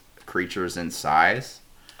creatures in size.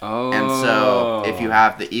 Oh. And so if you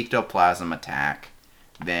have the ectoplasm attack,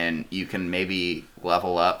 then you can maybe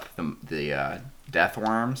level up the death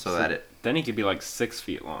worm so that it Then he could be like 6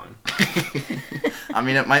 feet long. I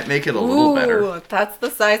mean it might make it a little better. Ooh, that's the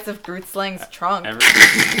size of Groot slang's trunk.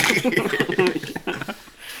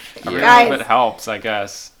 Every Guys. little bit helps, I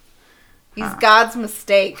guess. He's God's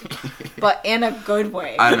mistake, but in a good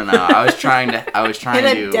way. I don't know. I was trying In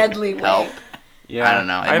to a deadly way. help. Yeah. I don't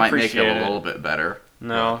know. It might make it appreciate a little bit better.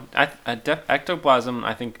 No, ectoplasm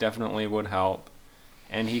I think definitely would help,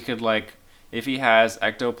 and he could like if he has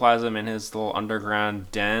ectoplasm in his little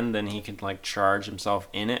underground den, then he could like charge himself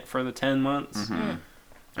in it for the 10 months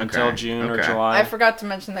until Okay, June or okay. July. I forgot to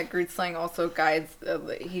mention that Groot slang also guards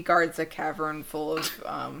a cavern full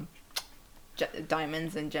of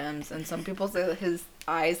diamonds and gems, and some people say that his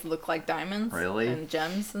eyes look like diamonds Really? and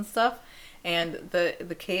gems and stuff. And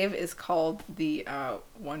the cave is called the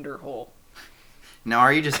Wonder Hole. Now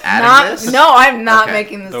are you just adding this? No, I'm not Okay.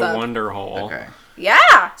 making this the up. Wonder Hole. Okay.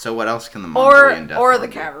 Yeah, So what else can the Mongolian death or worm the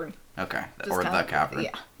do? cavern. Okay. Just Or kinda- the cavern.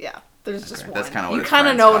 Yeah. There's just Okay, one. that's kinda what you his kind of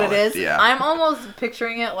friends know what call it it, is. yeah. I'm almost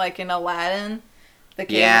picturing it like in Aladdin, the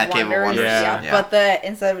Cave Yeah, of Cave of Wonders. Wonders, yeah. yeah. But the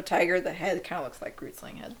instead of a tiger, the head kind of looks like Groot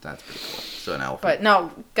slang head. That's pretty cool. So an elephant. But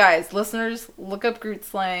no, guys, listeners, look up Groot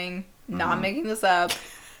slang. Not making this up.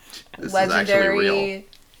 Mm-hmm. This is actually real. Legendary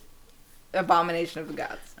abomination of the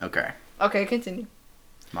gods. Okay. Okay, continue.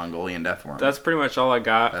 Mongolian death worm. That's pretty much all I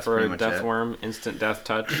got That's for pretty a much death it. worm, instant death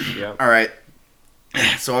touch. Yep. All right.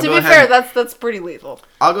 So I'll To go be ahead. fair, that's pretty lethal.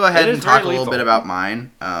 I'll go ahead It and is talk very a little lethal. bit about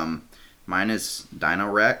mine. Mine is Dino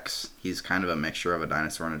Rex. He's kind of a mixture of a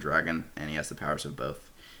dinosaur and a dragon, and he has the powers of both.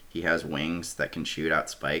 He has wings that can shoot out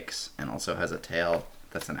spikes, and also has a tail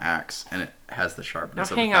that's an axe, and it has the sharpness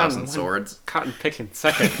Now of hang 1,000 on. swords. Cotton picking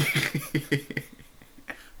second.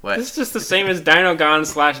 What? This is just the same as Dinogon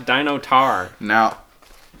 / Dinotar. Now,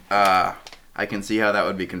 I can see how that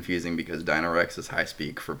would be confusing because Dino Rex is high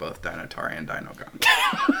speak for both Dinotar and Dinogon.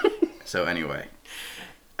 So anyway,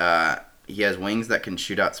 he has wings that can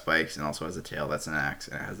shoot out spikes and also has a tail that's an axe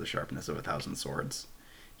and it has the sharpness of 1,000 swords.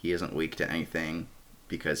 He isn't weak to anything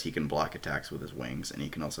because he can block attacks with his wings, and he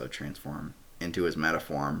can also transform into his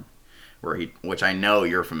metaform, which I know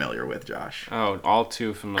you're familiar with, Josh. Oh, all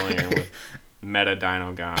too familiar with Meta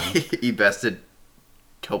Dinogon. He bested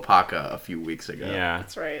Topaka a few weeks ago. Yeah.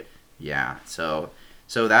 That's right. Yeah. So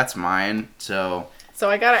that's mine. So So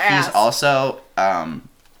I gotta ask. he's also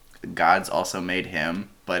gods also made him,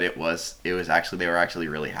 but it was actually they were actually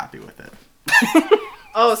really happy with it.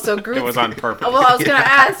 Oh, so Groot. It was on purpose. Oh, well, I was gonna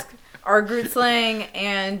ask: are Groot slang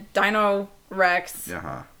and Dino Rex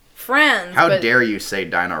Uh-huh. friends? How but dare you say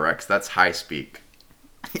Dino Rex? That's high speak.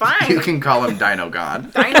 Fine. You can call him Dino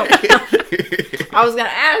God. Dino. I was gonna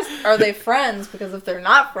ask: are they friends? Because if they're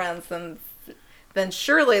not friends, then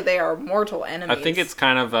surely they are mortal enemies. I think it's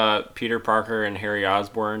kind of a Peter Parker and Harry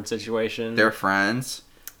Osborn situation. They're friends.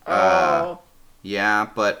 Oh, Yeah,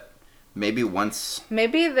 but maybe once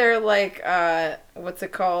maybe they're like what's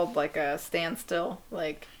it called? Like a standstill.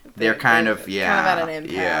 Like they're kind of kind of at an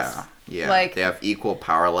impasse. Yeah. Like- they have equal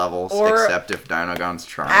power levels, Or- except if Dinogon's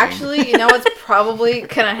trying. Actually, you know what's probably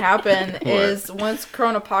gonna happen What? is once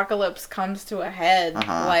Chronopocalypse comes to a head,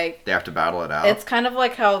 Uh-huh. like they have to battle it out. it's kind of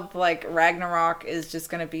like how like Ragnarok is just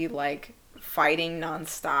gonna be like fighting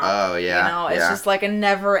nonstop. Oh, yeah, you know, it's yeah. just like a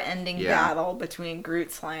never-ending Yeah. battle between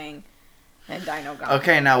Groot slang and Dinogon.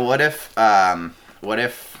 Okay, now what if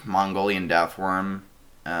Mongolian Deathworm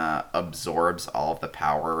absorbs all of the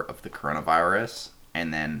power of the coronavirus,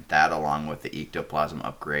 and then that, along with the ectoplasm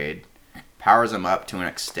upgrade, powers him up to an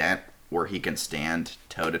extent where he can stand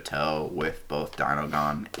toe to toe with both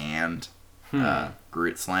Dinogon and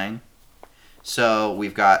Groot Slang. So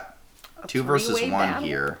we've got 2 versus 1 three-way battle?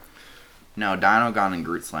 here. No, Dinogon and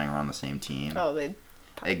Groot Slang are on the same team Oh, they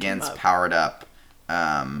against up. powered up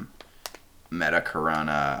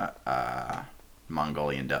Metacorona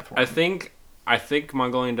Mongolian Deathworm. I think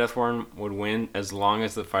Mongolian Deathworm would win as long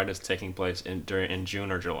as the fight is taking place in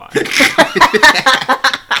June or July.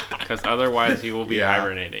 Because otherwise he will be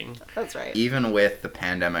hibernating. That's right. Even with the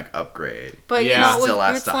pandemic upgrade. But Yeah. you know, Still with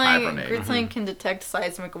has to hibernate. Gritslang can detect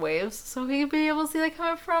seismic waves, so he'd be able to see that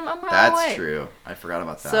coming from a mile That's away. true. I forgot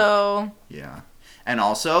about that. So Yeah. And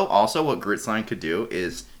also what Gritslang could do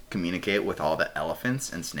is communicate with all the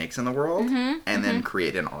elephants and snakes in the world and then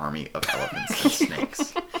create an army of elephants and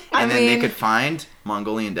snakes. And then they could find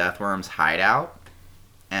Mongolian Deathworm's hideout,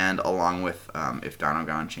 and along with, if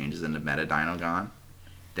Dinogon changes into Meta Dinogon,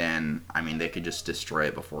 then, I mean, they could just destroy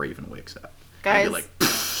it before it even wakes up. guys, And be like,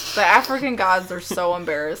 the African gods are so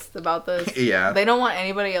embarrassed about this. Yeah. They don't want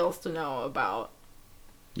anybody else to know about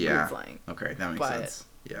yeah. Gritslang. Okay, that makes But- sense.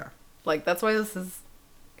 Yeah. Like, that's why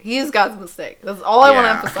he is God's mistake. That's all I want to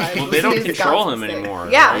Yeah. emphasize. Well, they is don't he is control God's him mistake. anymore,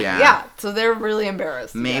 Yeah, right? Yeah. yeah. So they're really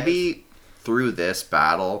embarrassed. you Maybe guys. through this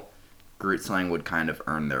battle, Gritslang would kind of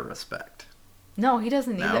earn their respect. No, he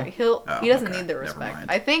doesn't need No? their he doesn't okay. need their Never respect. mind.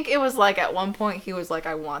 I think it was like at one point he was like,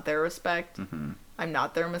 I want their respect. Hmm. I'm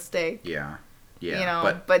not their mistake. Yeah. Yeah. You know,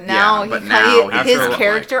 but, but now but he- now his he's sort of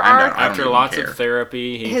character like, I don't- arc- I don't After even lots care. of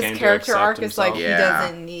therapy, he His came character to accept arc is like himself. he Yeah.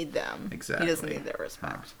 doesn't need them. Exactly. He doesn't need their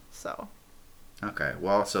respect. So Okay,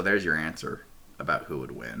 well, so there's your answer about who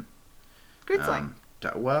would win. Gritslang.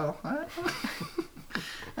 Well, I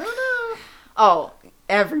don't know. Oh,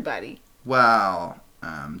 everybody. Well,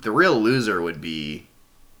 the real loser would be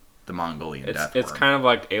the Mongolian Deathworm. It's kind of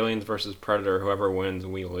like Aliens versus Predator. Whoever wins,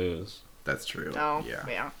 we lose. That's true. Oh, Yeah.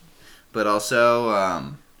 yeah. But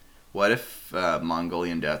also, what if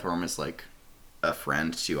Mongolian Deathworm is like a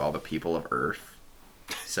friend to all the people of Earth?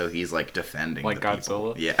 So he's like defending Like the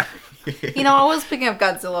people. Godzilla? Yeah. You know, I was picking up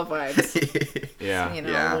Godzilla vibes. Yeah. You know,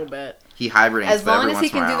 Yeah. a little bit. He hibernates As long every as he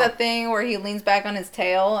once in a can do while. that thing where he leans back on his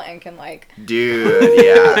tail and can like. Dude,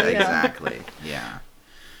 yeah, exactly. Yeah.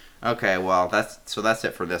 Okay, well, that's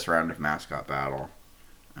it for this round of mascot battle.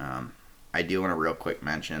 I do want to real quick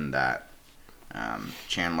mention that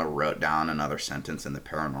Chandler wrote down another sentence in the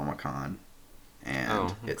Paranormicon, and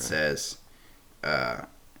okay. it says,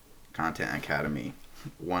 Content Academy,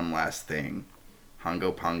 one last thing,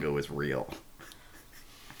 Hungo Pungo is real.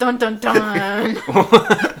 Dun dun dun.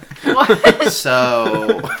 What?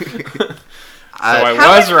 So... I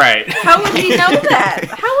How was right. How would he know that?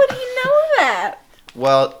 How would he know that?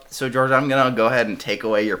 Well, so George, I'm gonna go ahead and take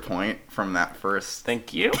away your point from that first.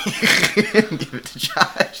 Thank you. Give it to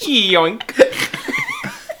Josh. Yoink.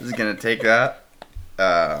 Just gonna take that.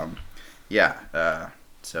 Yeah.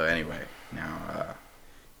 So anyway, now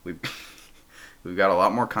we've got a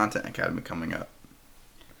lot more Content Academy coming up,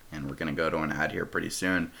 and we're gonna go to an ad here pretty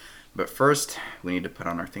soon. But first, we need to put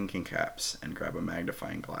on our thinking caps and grab a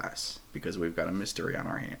magnifying glass because we've got a mystery on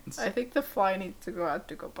our hands. I think the fly needs to go out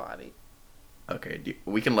to go potty. Okay,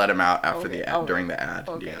 we can let him out after Okay, the ad, okay. during the ad.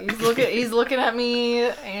 Okay, Yeah. he's looking at me,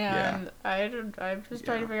 and Yeah. I'm just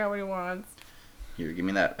trying to figure out what he wants. Here, give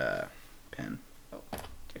me that pen. Here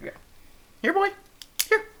you go. Here, boy.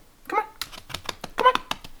 Here. Come on. Come on.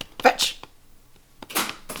 Fetch.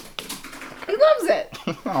 He loves it.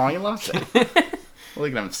 Oh, he loves it.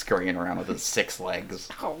 Look at him scurrying around with his 6 legs.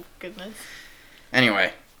 Oh goodness.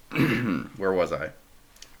 Anyway, where was I?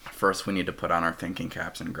 First, we need to put on our thinking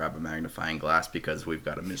caps and grab a magnifying glass because we've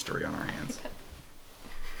got a mystery on our hands.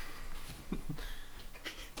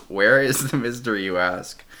 Where is the mystery, you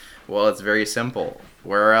ask? Well, it's very simple.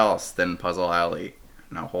 Where else than Puzzle Alley?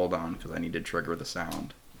 Now hold on, because I need to trigger the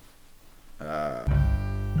sound.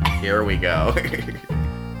 Here we go.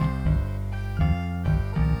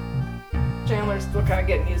 Chandler's still kind of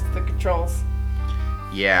getting used to the controls.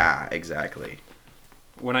 Yeah, exactly.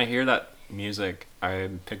 When I hear that music,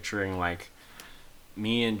 I'm picturing like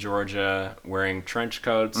me and Georgia wearing trench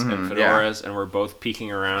coats and Mhm, fedoras, and we're both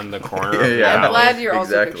peeking around the corner. Of the Yeah. I'm alley. glad you're also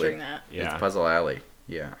Exactly. picturing that. Yeah. It's Puzzle Alley.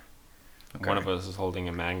 Yeah. One of us is holding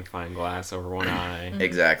a magnifying glass over one eye.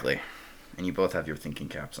 Exactly. And you both have your thinking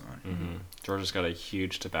caps on. Mm-hmm. Georgia's got a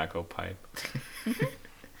huge tobacco pipe.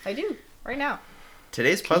 I do right now.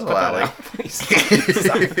 Today's Can you Puzzle put that Alley. out,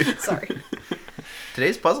 please? Sorry.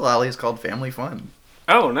 Today's Puzzle Alley is called Family Fun.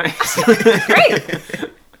 Oh, nice. Great.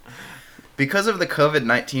 Because of the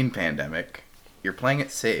COVID-19 pandemic, you're playing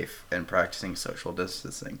it safe and practicing social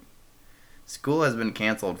distancing. School has been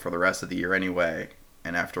canceled for the rest of the year anyway,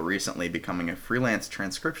 and after recently becoming a freelance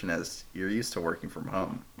transcriptionist, you're used to working from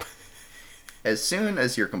home. As soon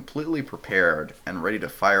as you're completely prepared and ready to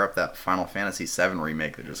fire up that Final Fantasy VII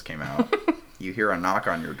remake that just came out, you hear a knock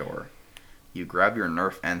on your door. You grab your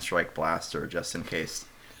Nerf N-Strike blaster just in case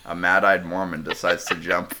a mad-eyed Mormon decides to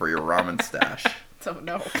jump for your ramen stash. So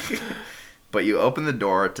no. But you open the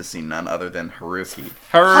door to see none other than Haruki,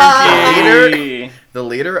 Haruki! the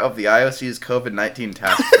leader of the IOC's COVID-19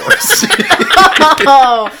 task force.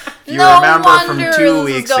 Oh, You no remember from wonder 2 this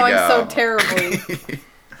weeks is going ago. so terribly.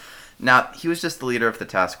 Now, he was just the leader of the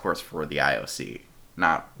task force for the IOC,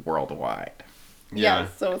 not worldwide. Yeah,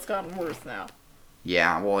 so it's gotten worse now.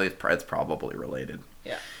 Yeah, well, it's probably related.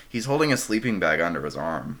 Yeah. He's holding a sleeping bag under his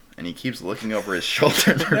arm, and he keeps looking over his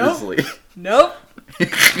shoulder nervously. Nope.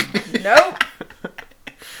 Nope.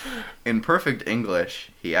 In perfect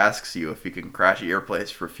English, he asks you if you can crash at your place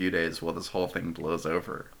for a few days while this whole thing blows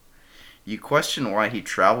over. You question why he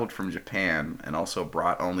traveled from Japan and also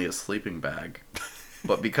brought only a sleeping bag.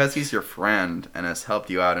 But because he's your friend and has helped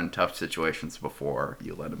you out in tough situations before,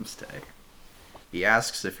 you let him stay. He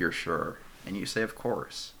asks if you're sure, and you say of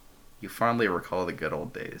course. You fondly recall the good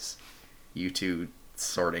old days. You two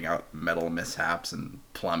sorting out metal mishaps and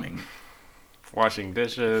plumbing. Washing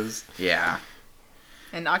dishes. Yeah.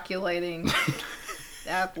 Inoculating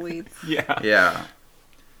athletes. Yeah. Yeah.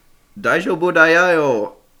 Daijobu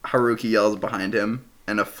Dayayo, Haruki yells behind him,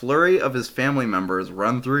 and a flurry of his family members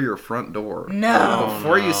run through your front door. No. But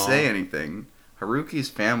before you no. say anything, Haruki's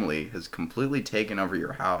family has completely taken over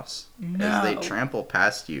your house. No. As they trample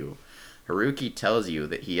past you, Haruki tells you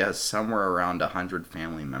that he has somewhere around 100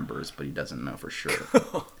 family members, but he doesn't know for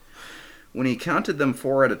sure. When he counted them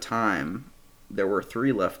 4 at a time, there were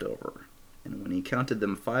 3 left over. And when he counted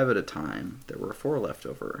them 5 at a time, there were 4 left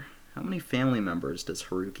over. How many family members does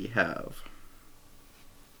Haruki have?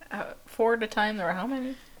 4 at a time, there were how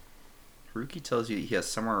many? Haruki tells you he has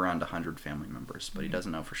somewhere around 100 family members, but he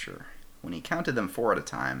doesn't know for sure. When he counted them 4 at a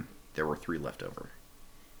time, there were 3 left over.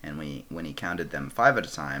 And when he counted them 5 at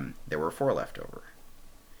a time, there were 4 left over.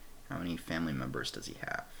 How many family members does he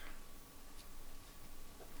have?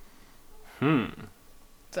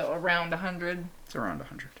 So around 100. It's around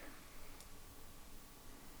 100.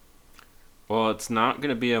 Well, it's not going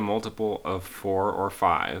to be a multiple of 4 or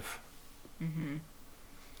 5. Mm-hmm.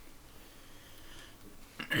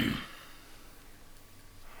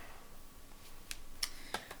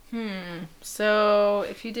 So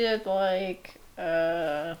if you did like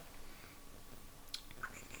 4,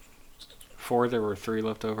 there were 3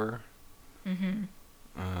 left over. Mm-hmm.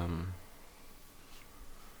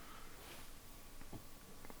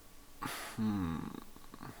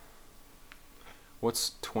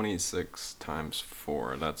 What's 26 times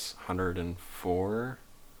 4? That's 104.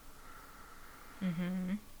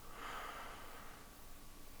 Mm-hmm.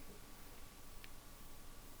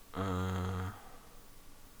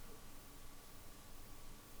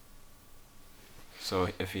 So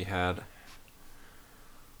if he had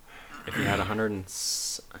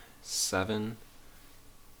 107,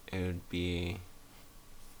 it would be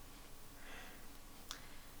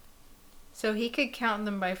So he could count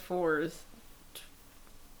them by 4s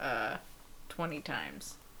 20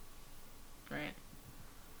 times. Right?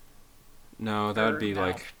 no, that would Or be no.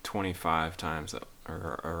 like 25 times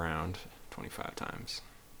or around 25 times.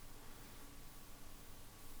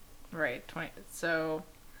 Right. 20. So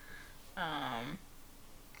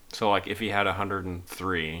So like if he had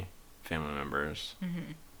 103 family members,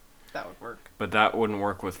 that would work. but that wouldn't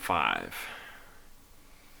work with 5.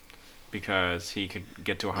 Because he could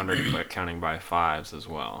get to 100 by counting by 5s as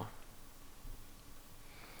well.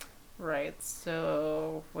 Right.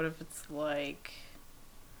 So what if it's like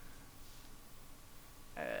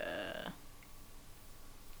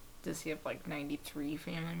does he have like 93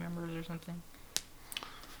 family members or something?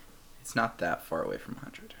 It's not that far away from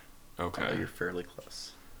 100. Okay. Although you're fairly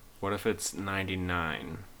close. What if it's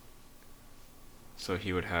 99? So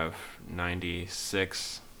he would have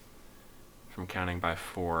 96 from counting by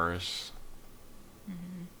 4s,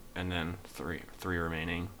 and then three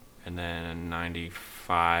remaining, and then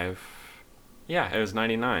 95. Yeah, it was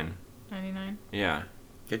 99. 99. Yeah.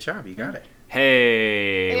 Good job, you got it.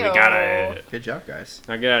 Hey, we got Heyo. it. Good job, guys.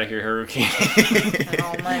 Now get out of here, Haruki. And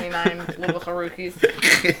all 99 little Harukis.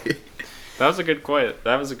 That was a good quiz.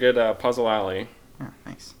 That was a good puzzle alley. Oh,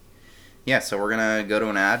 thanks. Yeah, so we're going to go to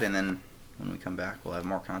an ad, and then when we come back, we'll have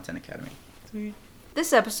more Content Academy.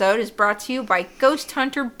 This episode is brought to you by Ghost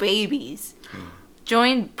Hunter Babies.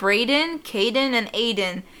 Join Brayden, Caden, and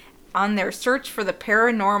Aiden on their search for the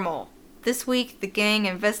paranormal. This week, the gang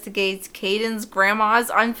investigates Caden's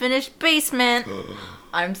grandma's unfinished basement.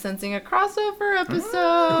 I'm sensing a crossover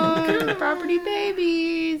episode. Property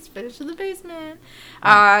Babies. Finish in the basement.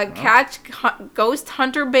 Catch Ghost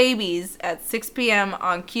Hunter Babies at 6 p.m.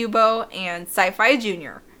 on Cubo and Sci-Fi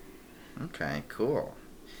Junior. Okay, cool.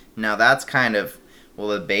 Now that's kind of, well,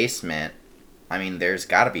 the basement, I mean, there's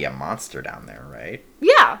got to be a monster down there, right?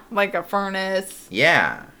 Yeah, like a furnace.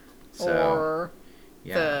 Yeah. So, Or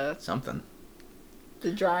yeah, something.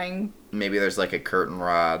 the drying. Maybe there's like a curtain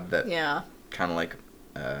rod that Yeah. kind of like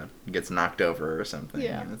gets knocked over or something.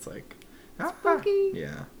 Yeah. And it's like, Spooky.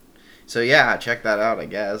 yeah. So yeah, check that out, I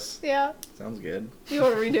guess. Yeah. Sounds good. You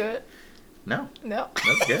want to redo it? No, No.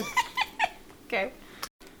 that's good. Okay.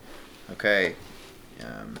 Okay.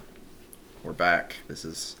 We're back. This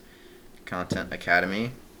is Content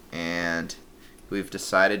Academy, and we've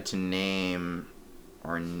decided to name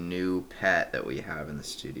our new pet that we have in the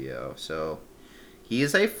studio. So he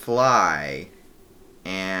is a fly,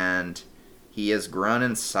 and he has grown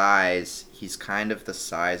in size. He's kind of the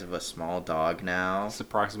size of a small dog now. It's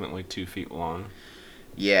approximately 2 feet long.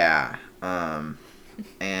 Yeah.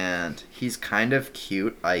 And he's kind of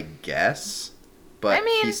cute, I guess. But I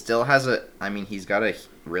mean- he still has he's got a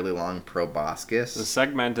really long proboscis. The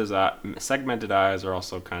segmented eyes are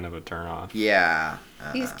also kind of a turnoff. Yeah.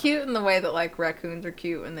 He's cute in the way that like raccoons are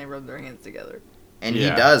cute when they rub their hands together. And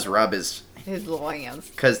Yeah. he does rub his... His little hands.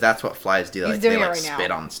 Because that's what flies do. He's Like, doing they it like right now.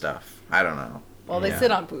 spit on stuff. I don't know. Well, they Yeah.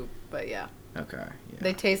 sit on poop, but yeah, Okay. Yeah.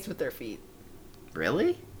 they taste with their feet.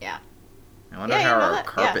 Really? Yeah. I wonder Yeah, you how know our that?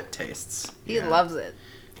 carpet tastes. He Yeah. loves it.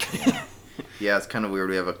 Yeah, it's kind of weird.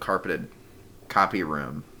 We have a carpeted copy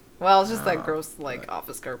room, Well, it's just that Oh, gross like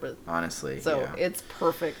office carpet. honestly. So yeah. it's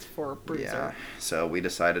perfect for Bruiser. Yeah. So we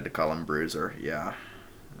decided to call him Bruiser. Yeah.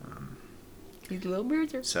 He's a little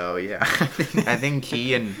Bruiser. So yeah, I think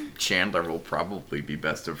he and Chandler will probably be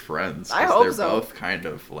best of friends. 'cause I hope they're so. both kind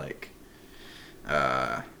of like,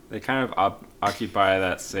 They kind of occupy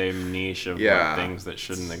that same niche of Yeah. like, things that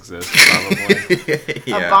shouldn't exist, probably.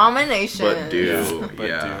 yeah. Abomination. But do. Yeah, but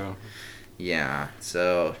yeah. do. Yeah.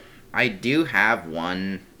 So I do have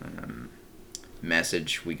one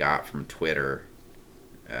message we got from Twitter.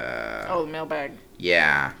 Oh, the mailbag.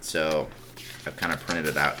 Yeah. So I've kind of printed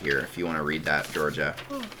it out here. If you want to read that, Georgia,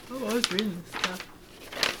 Oh, I was reading this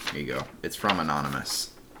stuff. here you go. It's from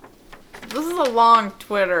Anonymous. This is a long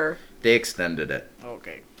Twitter. They extended it.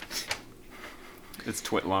 Okay. It's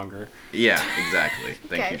twit longer. Yeah. Exactly.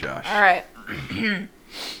 Thank you, Josh. All right.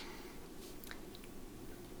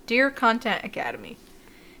 Dear Content Academy,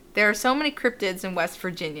 there are so many cryptids in West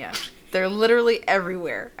Virginia. They're literally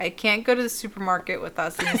everywhere. I can't go to the supermarket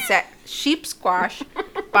without seeing sheep squash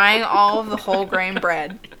buying all of the whole grain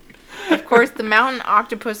bread. Of course, the mountain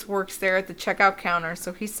octopus works there at the checkout counter,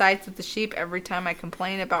 so he sides with the sheep every time I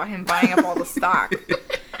complain about him buying up all the stock.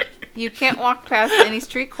 You can't walk past any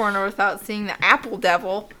street corner without seeing the apple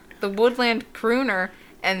devil, the woodland crooner,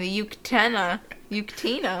 and the Yuctina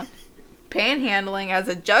panhandling as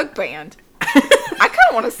a jug band. I kind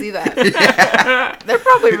of want to see that. They're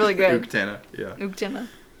probably really good. Uktana, yeah. Uktana.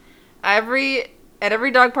 At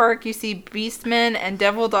every dog park, you see beastmen and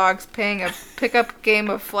devil dogs playing a pickup game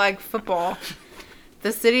of flag football.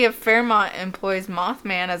 The city of Fairmont employs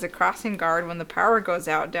Mothman as a crossing guard when the power goes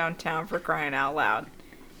out downtown, for crying out loud.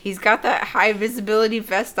 He's got that high visibility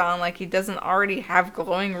vest on like he doesn't already have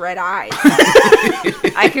glowing red eyes.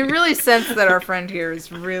 I can really sense that our friend here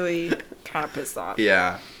is really kind of pissed off.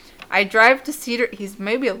 Yeah. I drive to Cedar... He's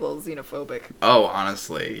maybe a little xenophobic. Oh,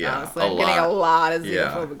 honestly, yeah. Honestly, I'm getting a lot of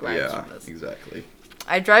xenophobic vibes from this. Exactly.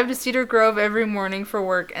 I drive to Cedar Grove every morning for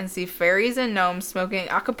work and see fairies and gnomes smoking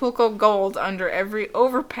Acapulco Gold under every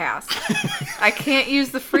overpass. I can't use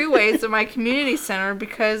the freeways at my community center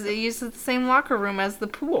because it uses the same locker room as the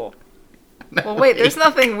pool. Well, wait, there's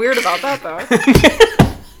nothing weird about that, though.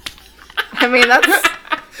 I mean, that's...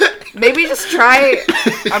 Maybe just try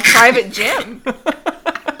a private gym,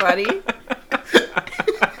 buddy.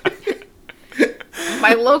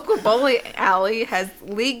 My local bowling alley has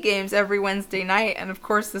league games every Wednesday night, and of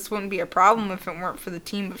course this wouldn't be a problem if it weren't for the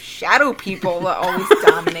team of shadow people that always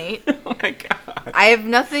dominate. Oh my god. I have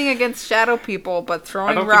nothing against shadow people, but I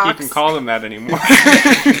throwing don't rocks... think you can call them that anymore.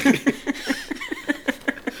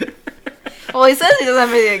 Well, he says he doesn't have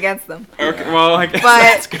anything against them. Okay, well, I guess But-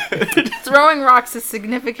 that's good. Throwing rocks is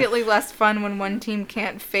significantly less fun when one team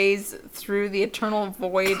can't phase through the eternal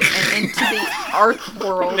void and into the arc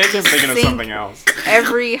world Nick to is thinking of sink something else.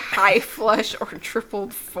 every high flush or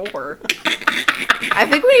tripled four. I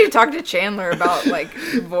think we need to talk to Chandler about, like,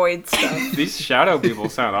 void stuff. These shadow people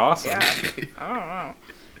sound awesome. Yeah. I don't know.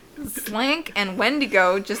 Slank and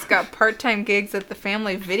Wendigo just got part-time gigs at the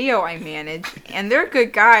family video I manage, and they're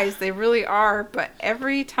good guys, they really are, but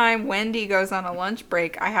every time Wendy goes on a lunch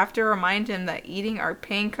break, I have to remind him that eating our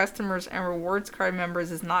paying customers and rewards card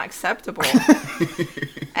members is not acceptable.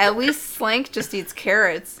 At least Slank just eats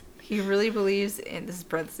carrots. He really believes in, this is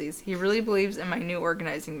parentheses, he really believes in my new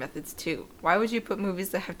organizing methods too. Why would you put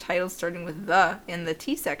movies that have titles starting with the in the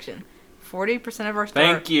T section? 40% of our star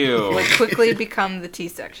Thank you. would quickly become the T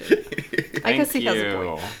section. I guess he has a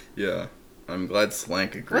point. Yeah. I'm glad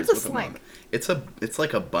Slank agrees What's a with him on Slank? that. It's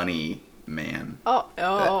like a bunny man.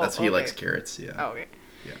 That's why he likes carrots, yeah. Oh, okay.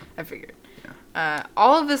 Yeah. I figured. Yeah.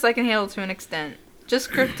 All of this I can handle to an extent.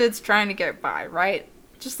 Just cryptids trying to get by, right?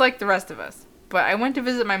 Just like the rest of us. But I went to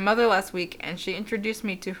visit my mother last week, and she introduced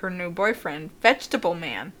me to her new boyfriend, Vegetable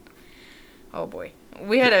Man. Oh boy.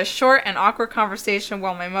 We had a short and awkward conversation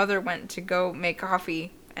while my mother went to go make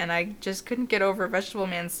coffee, and I just couldn't get over Vegetable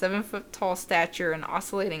Man's 7-foot-tall stature and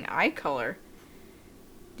oscillating eye color.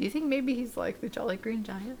 Do you think maybe he's like the Jolly Green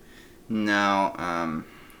Giant? No,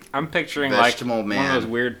 I'm picturing Vegetable like one Man. of those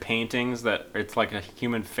weird paintings that it's like a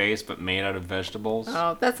human face but made out of vegetables.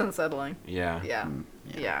 Oh, that's unsettling. Yeah. Yeah. yeah.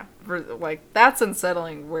 Yeah. Like, that's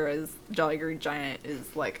unsettling, whereas Jolly Green Giant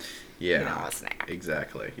is like, Yeah. you know, a snack.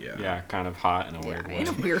 Exactly, yeah. Yeah, kind of hot in a Yeah, weird way. in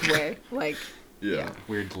a weird way. Like, Yeah.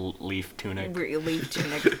 Weird leaf tunic. weird leaf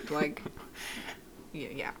tunic. Like,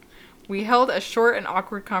 yeah. We held a short and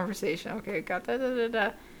awkward conversation. Okay, got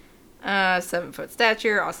that. 7-foot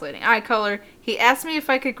stature, oscillating eye color. He asked me if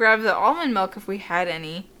I could grab the almond milk if we had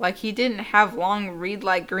any. Like he didn't have long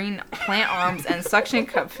reed-like green plant arms and suction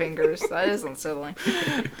cup fingers. That is unsettling.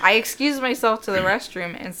 I excused myself to the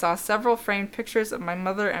restroom and saw several framed pictures of my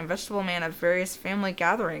mother and Vegetable Man at various family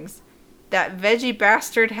gatherings. That veggie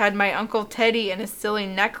bastard had my Uncle Teddy in a silly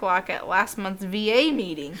necklock at last month's VA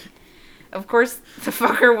meeting. Of course, the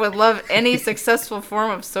fucker would love any successful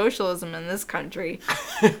form of socialism in this country.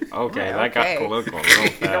 Okay, that got Okay. political real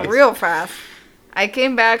fast. Real fast. I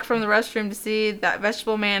came back from the restroom to see that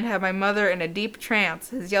Vegetable Man had my mother in a deep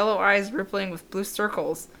trance, his yellow eyes rippling with blue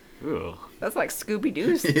circles. Ugh. That's like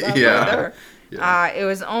Scooby-Doo stuff Yeah. right there. Yeah. It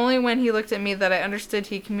was only when he looked at me that I understood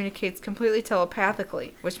he communicates completely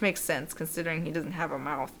telepathically, which makes sense considering he doesn't have a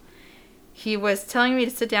mouth. He was telling me to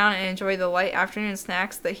sit down and enjoy the light afternoon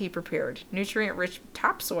snacks that he prepared, nutrient-rich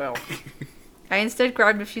topsoil. I instead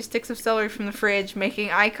grabbed a few sticks of celery from the fridge, making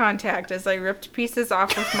eye contact as I ripped pieces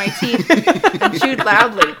off with my teeth and chewed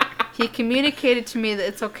loudly. He communicated to me that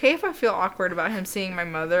it's okay if I feel awkward about him seeing my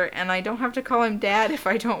mother, and I don't have to call him Dad if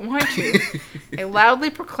I don't want to. I loudly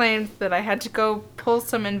proclaimed that I had to go pull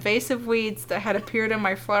some invasive weeds that had appeared in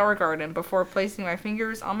my flower garden before placing my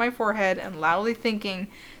fingers on my forehead and loudly thinking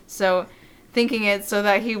it so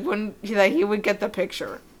that he would get the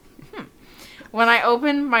picture. When I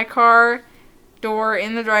opened my car door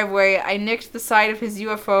in the driveway, I nicked the side of his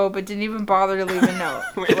UFO but didn't even bother to leave a note.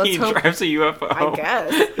 He drives a UFO. I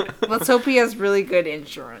guess. Let's hope he has really good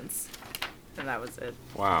insurance. And that was it.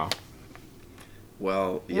 Wow.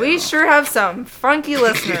 Well, yeah. We sure have some funky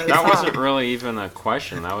listeners. That huh? wasn't really even a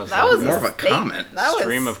question. That was more of a statement. comment. That was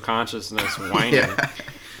stream of consciousness whining. Yeah.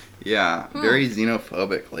 Yeah, very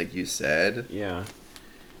xenophobic, like you said. Yeah.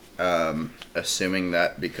 Assuming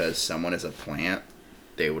that because someone is a plant,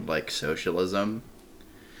 they would like socialism.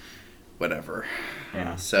 Whatever.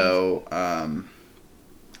 Yeah. So,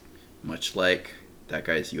 much like that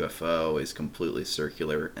guy's UFO is completely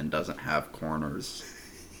circular and doesn't have corners,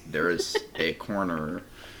 there is a corner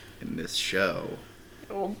in this show.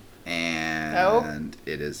 Oh. And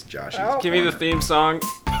it is Josh's Oh. Give me the corner. theme song.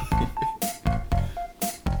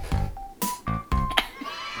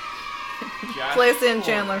 Place in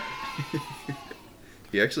Chandler.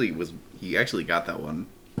 He actually got that one.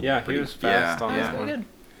 Yeah, he was fast Yeah, on yeah. that Very one.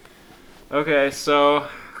 good. Okay, so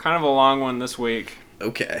kind of a long one this week.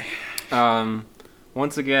 Okay.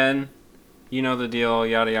 Once again, you know the deal.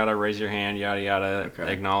 Yada yada. Raise your hand. Yada yada.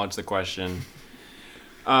 Okay. Acknowledge the question.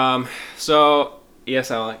 So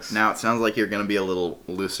yes, Alex. Now it sounds like you're gonna be a little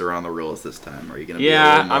looser on the rules this time. Are you gonna be a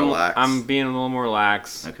Yeah, little more lax? I'm being a little more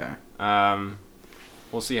lax. Okay.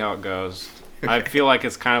 We'll see how it goes. I feel like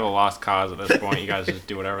it's kind of a lost cause at this point. You guys just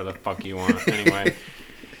do whatever the fuck you want. Anyway.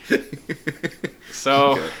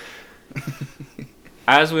 So, Okay.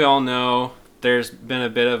 as we all know, there's been a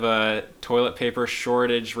bit of a toilet paper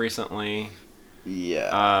shortage recently.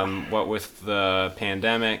 Yeah. What with the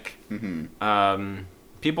pandemic. Mm-hmm.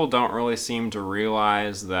 People don't really seem to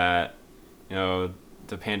realize that, you know,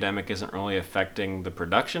 the pandemic isn't really affecting the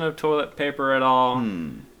production of toilet paper at all.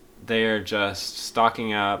 They are just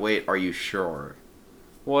stocking up. Wait, are you sure?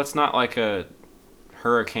 Well, it's not like a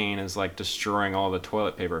hurricane is like destroying all the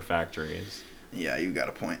toilet paper factories. Yeah, you got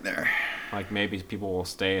a point there. Like maybe people will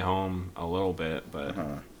stay home a little bit, but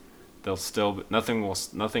Uh-huh. they'll still nothing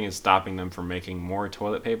is stopping them from making more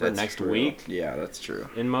toilet paper That's next true. week Yeah, that's true.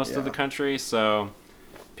 in most of the Yeah. country. So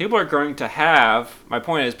people are going to have. My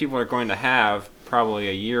point is, people are going to have probably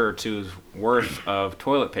a year or two's worth of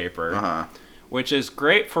toilet paper, Uh-huh. which is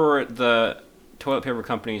great for the toilet paper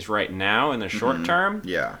companies right now in the short term.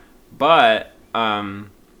 Yeah. But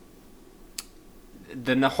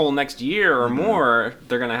then the whole next year or more,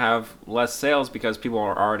 they're going to have less sales because people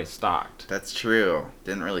are already stocked. That's true.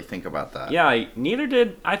 Didn't really think about that. Yeah, neither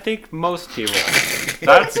did, I think, most people.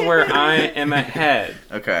 That's where I am ahead.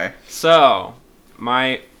 Okay. So,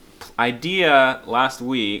 my idea last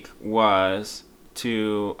week was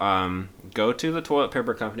to go to the toilet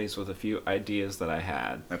paper companies with a few ideas that I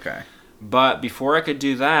had. Okay. But before I could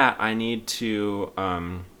do that, I need to...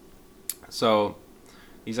 so,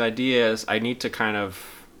 these ideas, I need to kind of...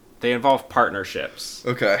 They involve partnerships.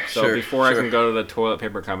 Okay. So before I can go to the toilet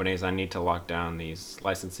paper companies, I need to lock down these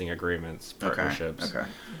licensing agreements, partnerships. Okay.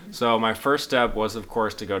 So my first step was, of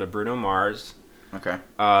course, to go to Bruno Mars. Okay.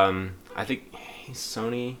 I think he's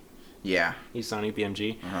Sony. Yeah. He's Sony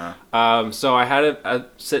BMG. Uh-huh. So I had a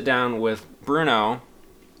sit down with Bruno,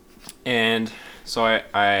 and so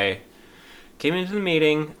I came into the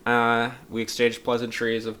meeting. We exchanged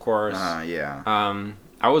pleasantries, of course. Yeah.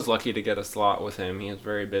 I was lucky to get a slot with him. He was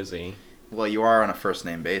very busy. Well, you are on a first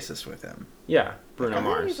name basis with him. Yeah, Bruno I think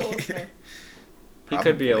Mars. he's a listener. He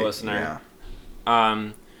could be a Probably, listener.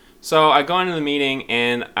 Yeah. So I go into the meeting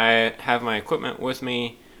and I have my equipment with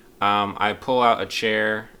me. I pull out a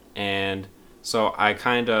chair, and so I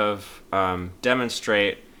kind of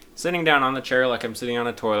demonstrate sitting down on the chair like I'm sitting on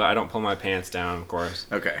a toilet. I don't pull my pants down, of course.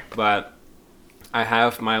 Okay. But I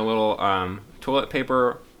have my little toilet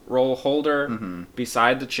paper roll holder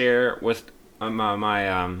beside the chair with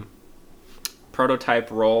my prototype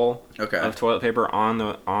roll Okay. of toilet paper on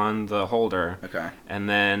the holder. Okay. And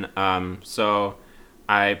then so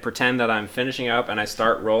I pretend that I'm finishing up and I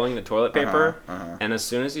start rolling the toilet paper. Uh-huh. And as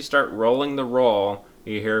soon as you start rolling the roll,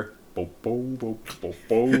 you hear bo bo bo bo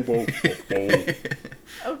bo bo bo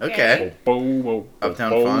Okay.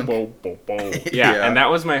 Uptown Funk? Yeah, Yeah. and that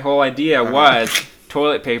was my whole idea was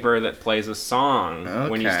toilet paper that plays a song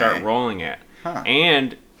when you Okay. start rolling it. Huh.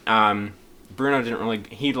 And Bruno didn't really...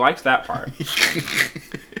 He liked that part.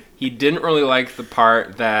 He didn't really like the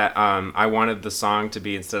part that I wanted the song to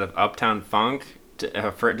be, instead of Uptown Funk,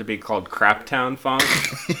 for it to be called Craptown Funk.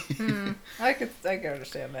 I could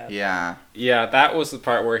understand that. Yeah. Yeah, that was the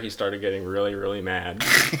part where he started getting really, really mad.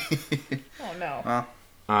 Oh no. Well,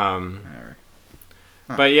 Um, whatever.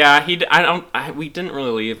 But yeah, we didn't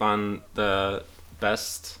really leave on the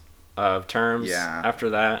best of terms. Yeah.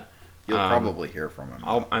 After that, You'll probably hear from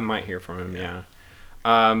him. I might hear from him. Yeah.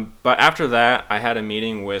 But after that, I had a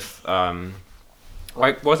meeting with. I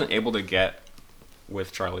wasn't able to get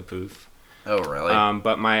with Charlie Puth. Oh, really?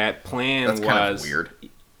 But my plan That's was kind of weird.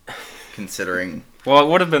 Considering. Well, it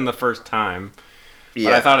would have been the first time, but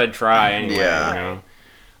I thought I'd try anyway. Yeah. You know?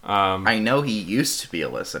 I know he used to be a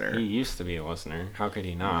listener. He used to be a listener. How could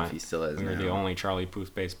he I don't know not? if he still is We're now. the only Charlie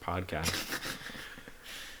Puth-based podcast.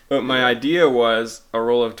 But my idea was a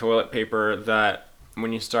roll of toilet paper that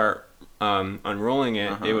when you start unrolling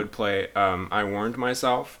it, it would play I warned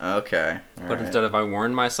myself. Okay. But instead of I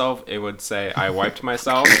warned myself, it would say I wiped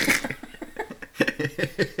myself.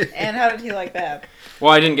 And how did he like that?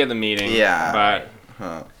 Well, I didn't get the meeting. Yeah. But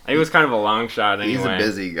Huh. it was kind of a long shot anyway. He's a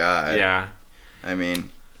busy guy. Yeah. I mean,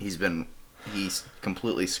 he's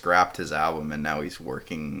completely scrapped his album and now he's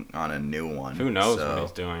working on a new one. Who knows so, what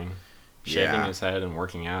he's doing? Shaving Yeah. his head and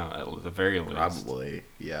working out at the very least. Probably,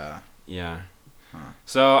 yeah. Yeah. Huh.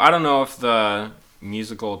 So I don't know if the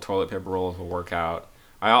musical toilet paper rolls will work out.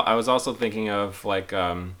 I was also thinking of like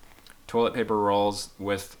toilet paper rolls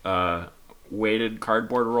with weighted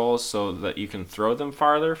cardboard rolls so that you can throw them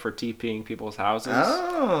farther for TPing people's houses.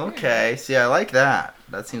 Oh, okay. See, I like that.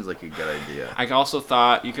 That seems like a good idea. I also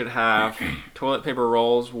thought you could have toilet paper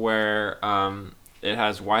rolls where it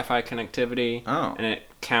has Wi-Fi connectivity Oh. and it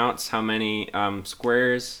counts how many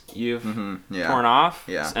squares you've Yeah. torn off,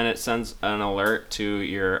 Yeah. and it sends an alert to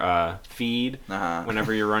your feed Uh-huh.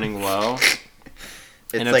 whenever you're running low.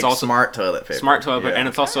 It's and it's like also smart toilet paper. Smart toilet paper, Yeah. and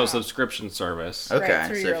it's also a subscription service. Okay, Right,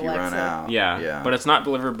 through so your if you run Alexa. out. Yeah, but it's not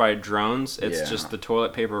delivered by drones. It's Yeah. just the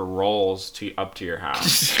toilet paper rolls up to your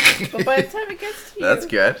house. But by the time it gets to you, That's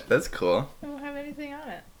good. That's cool. it won't have anything on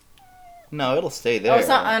it. No, it'll stay there. Oh, it's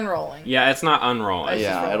not unrolling. Yeah, it's not unrolling.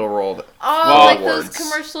 Yeah, it'll roll. Oh, Well, like those Words.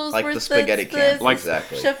 commercials Like where the spaghetti can. Like-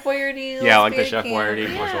 Exactly. Chef Boyardee. Yeah, like the Chef can. Boyardee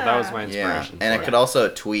commercial. That was my Yeah, inspiration. and it for could also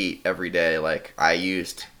tweet every day, like, I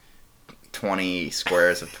used 20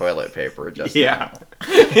 squares of toilet paper just Yeah. now.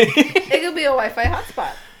 It could be a Wi-Fi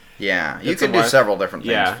hotspot. Yeah, you It's can a do Wi- several different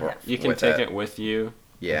things Yeah, for you can with take it with you.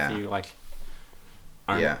 Yeah. If you like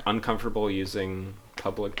aren't Yeah. uncomfortable using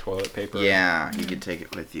public toilet paper. Yeah, you could take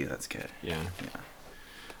it with you. That's good. Yeah.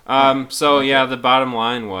 Yeah. So yeah, the bottom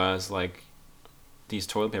line was like, these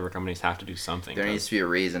toilet paper companies have to do something. There needs to be a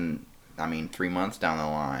reason. I mean, 3 months down the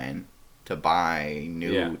line to buy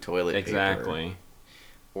new toilet paper. Exactly.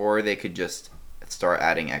 Or they could just start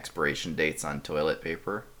adding expiration dates on toilet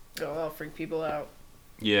paper. Oh, that'll freak people out.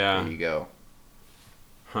 Yeah. There you go.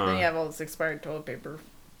 Then you Huh. have all this expired toilet paper.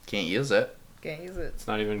 Can't use it. Can't use it. It's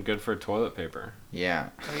not even good for toilet paper. Yeah.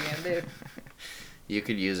 What are you gonna do? You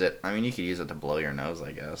could use it. I mean, you could use it to blow your nose,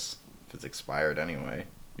 I guess. If it's expired anyway.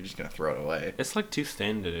 You're just going to throw it away. It's like too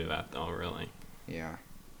thin to do that though, really. Yeah.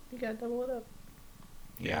 You gotta double it up.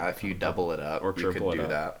 Yeah, if you double it up, Or you could triple it do up.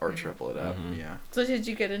 that. Or triple it up, Mhm. yeah. So did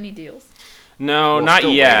you get any deals? No, Well, not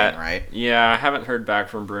still yet. waiting, right? Yeah, I haven't heard back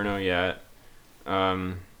from Bruno yet.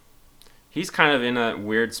 He's kind of in a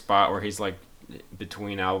weird spot where he's like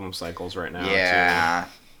between album cycles right now. Yeah.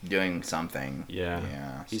 Doing something. Too. Yeah.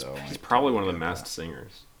 Yeah. He's so he's I probably one of the totally get Masked that.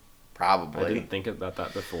 Singers. Probably. I didn't think about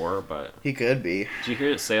that before, but He could be. did you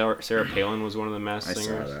hear that Sarah Palin was one of the Masked I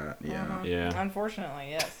Singers? saw that. Yeah. Uh-huh. Yeah. Unfortunately,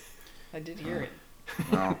 yes. I did hear it.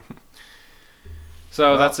 Well,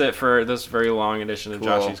 So Well, that's it for this very long edition of cool.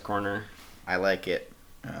 Joshy's Corner. I like it.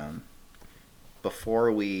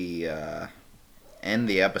 Before we end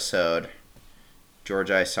the episode, George,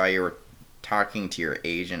 I saw you were talking to your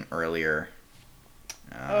agent earlier.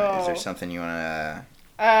 Is there Oh. something you want to...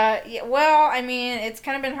 Yeah, well, I mean, it's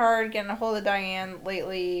kind of been hard getting a hold of Diane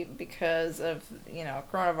lately because of,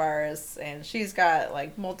 coronavirus, and she's got,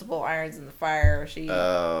 like, multiple irons in the fire. She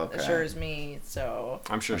Oh, okay. assures me, so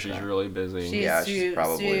I'm sure she's Okay. really busy. she's, Yeah, she's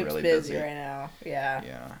probably super really busy busy. right now. Yeah.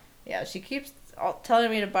 Yeah. Yeah, she keeps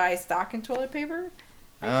telling me to buy stock and toilet paper.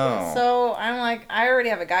 Oh. So I'm like, I already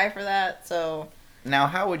have a guy for that, so Now,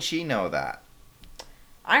 how would she know that?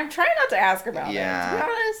 I'm trying not to ask her about it, Yeah. to be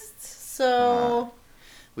honest. So,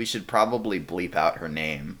 We should probably bleep out her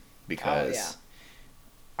name because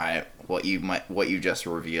what you just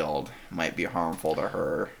revealed might be harmful to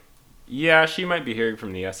her. Yeah, she might be hearing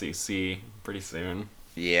from the SEC pretty soon.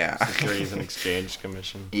 Yeah. Securities and Exchange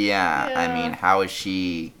Commission. Yeah, I Yeah. mean, how does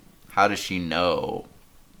she know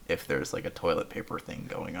if there's like a toilet paper thing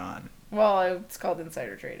going on? well, it's called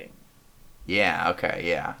insider trading. Yeah, okay,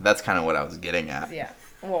 yeah. That's kind of what I was getting at. Yeah.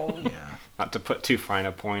 Well, Yeah. Not to put too fine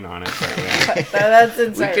a point on it, but yeah. that's We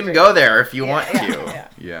insider can trading. go there if you Yeah, want yeah, to. yeah.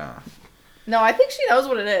 Yeah. No, I think she knows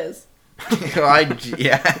what it is.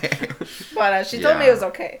 Yeah. But she told me Yeah. it was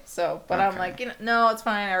okay. So, but I'm Okay. like, no, it's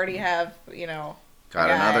fine. I already have, Got guy.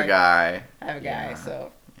 another guy. I have a guy, Yeah.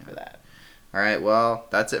 so for that. All right, well,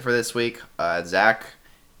 that's it for this week. Zach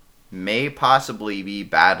may possibly be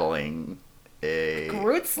battling a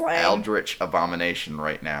Groot slang. eldritch abomination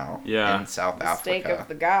right now Yeah. in South Mistake Africa. of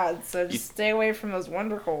the gods. So just You- stay away from those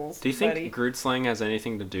wonder holes. Do you think buddy. Groot slang has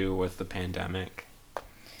anything to do with the pandemic?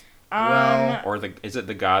 Well- Or is it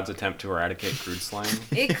the gods' attempt to eradicate Groot slang?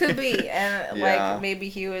 It could be, and Yeah. like maybe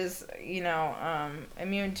he was,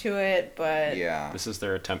 immune to it, but Yeah. This is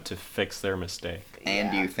their attempt to fix their mistake.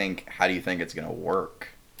 And yeah. how do you think it's gonna work?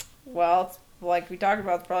 Well, it's, like we talked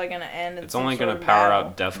about, it's probably gonna end. In It's some only sort going of to power battle.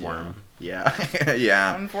 out Deathworm. Yeah,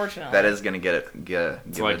 yeah. Unfortunately, That is gonna give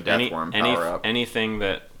It's a like Deathworm power up. anything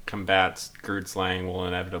that combats Groot slang will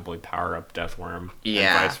inevitably power up Deathworm.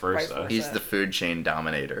 Yeah. And vice versa. Vice versa. He's the food chain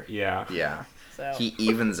dominator. Yeah. Yeah. So He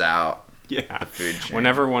evens out Yeah. the food chain.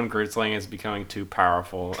 Whenever one Groot slang is becoming too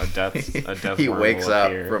powerful, a Deathworm he wakes will up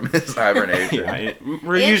appear. from his hibernation. Yeah,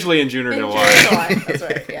 we're usually in June or in July. June or July. That's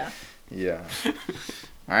right. Yeah. Yeah.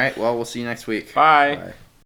 All right. Well, we'll see you next week. Bye. Bye.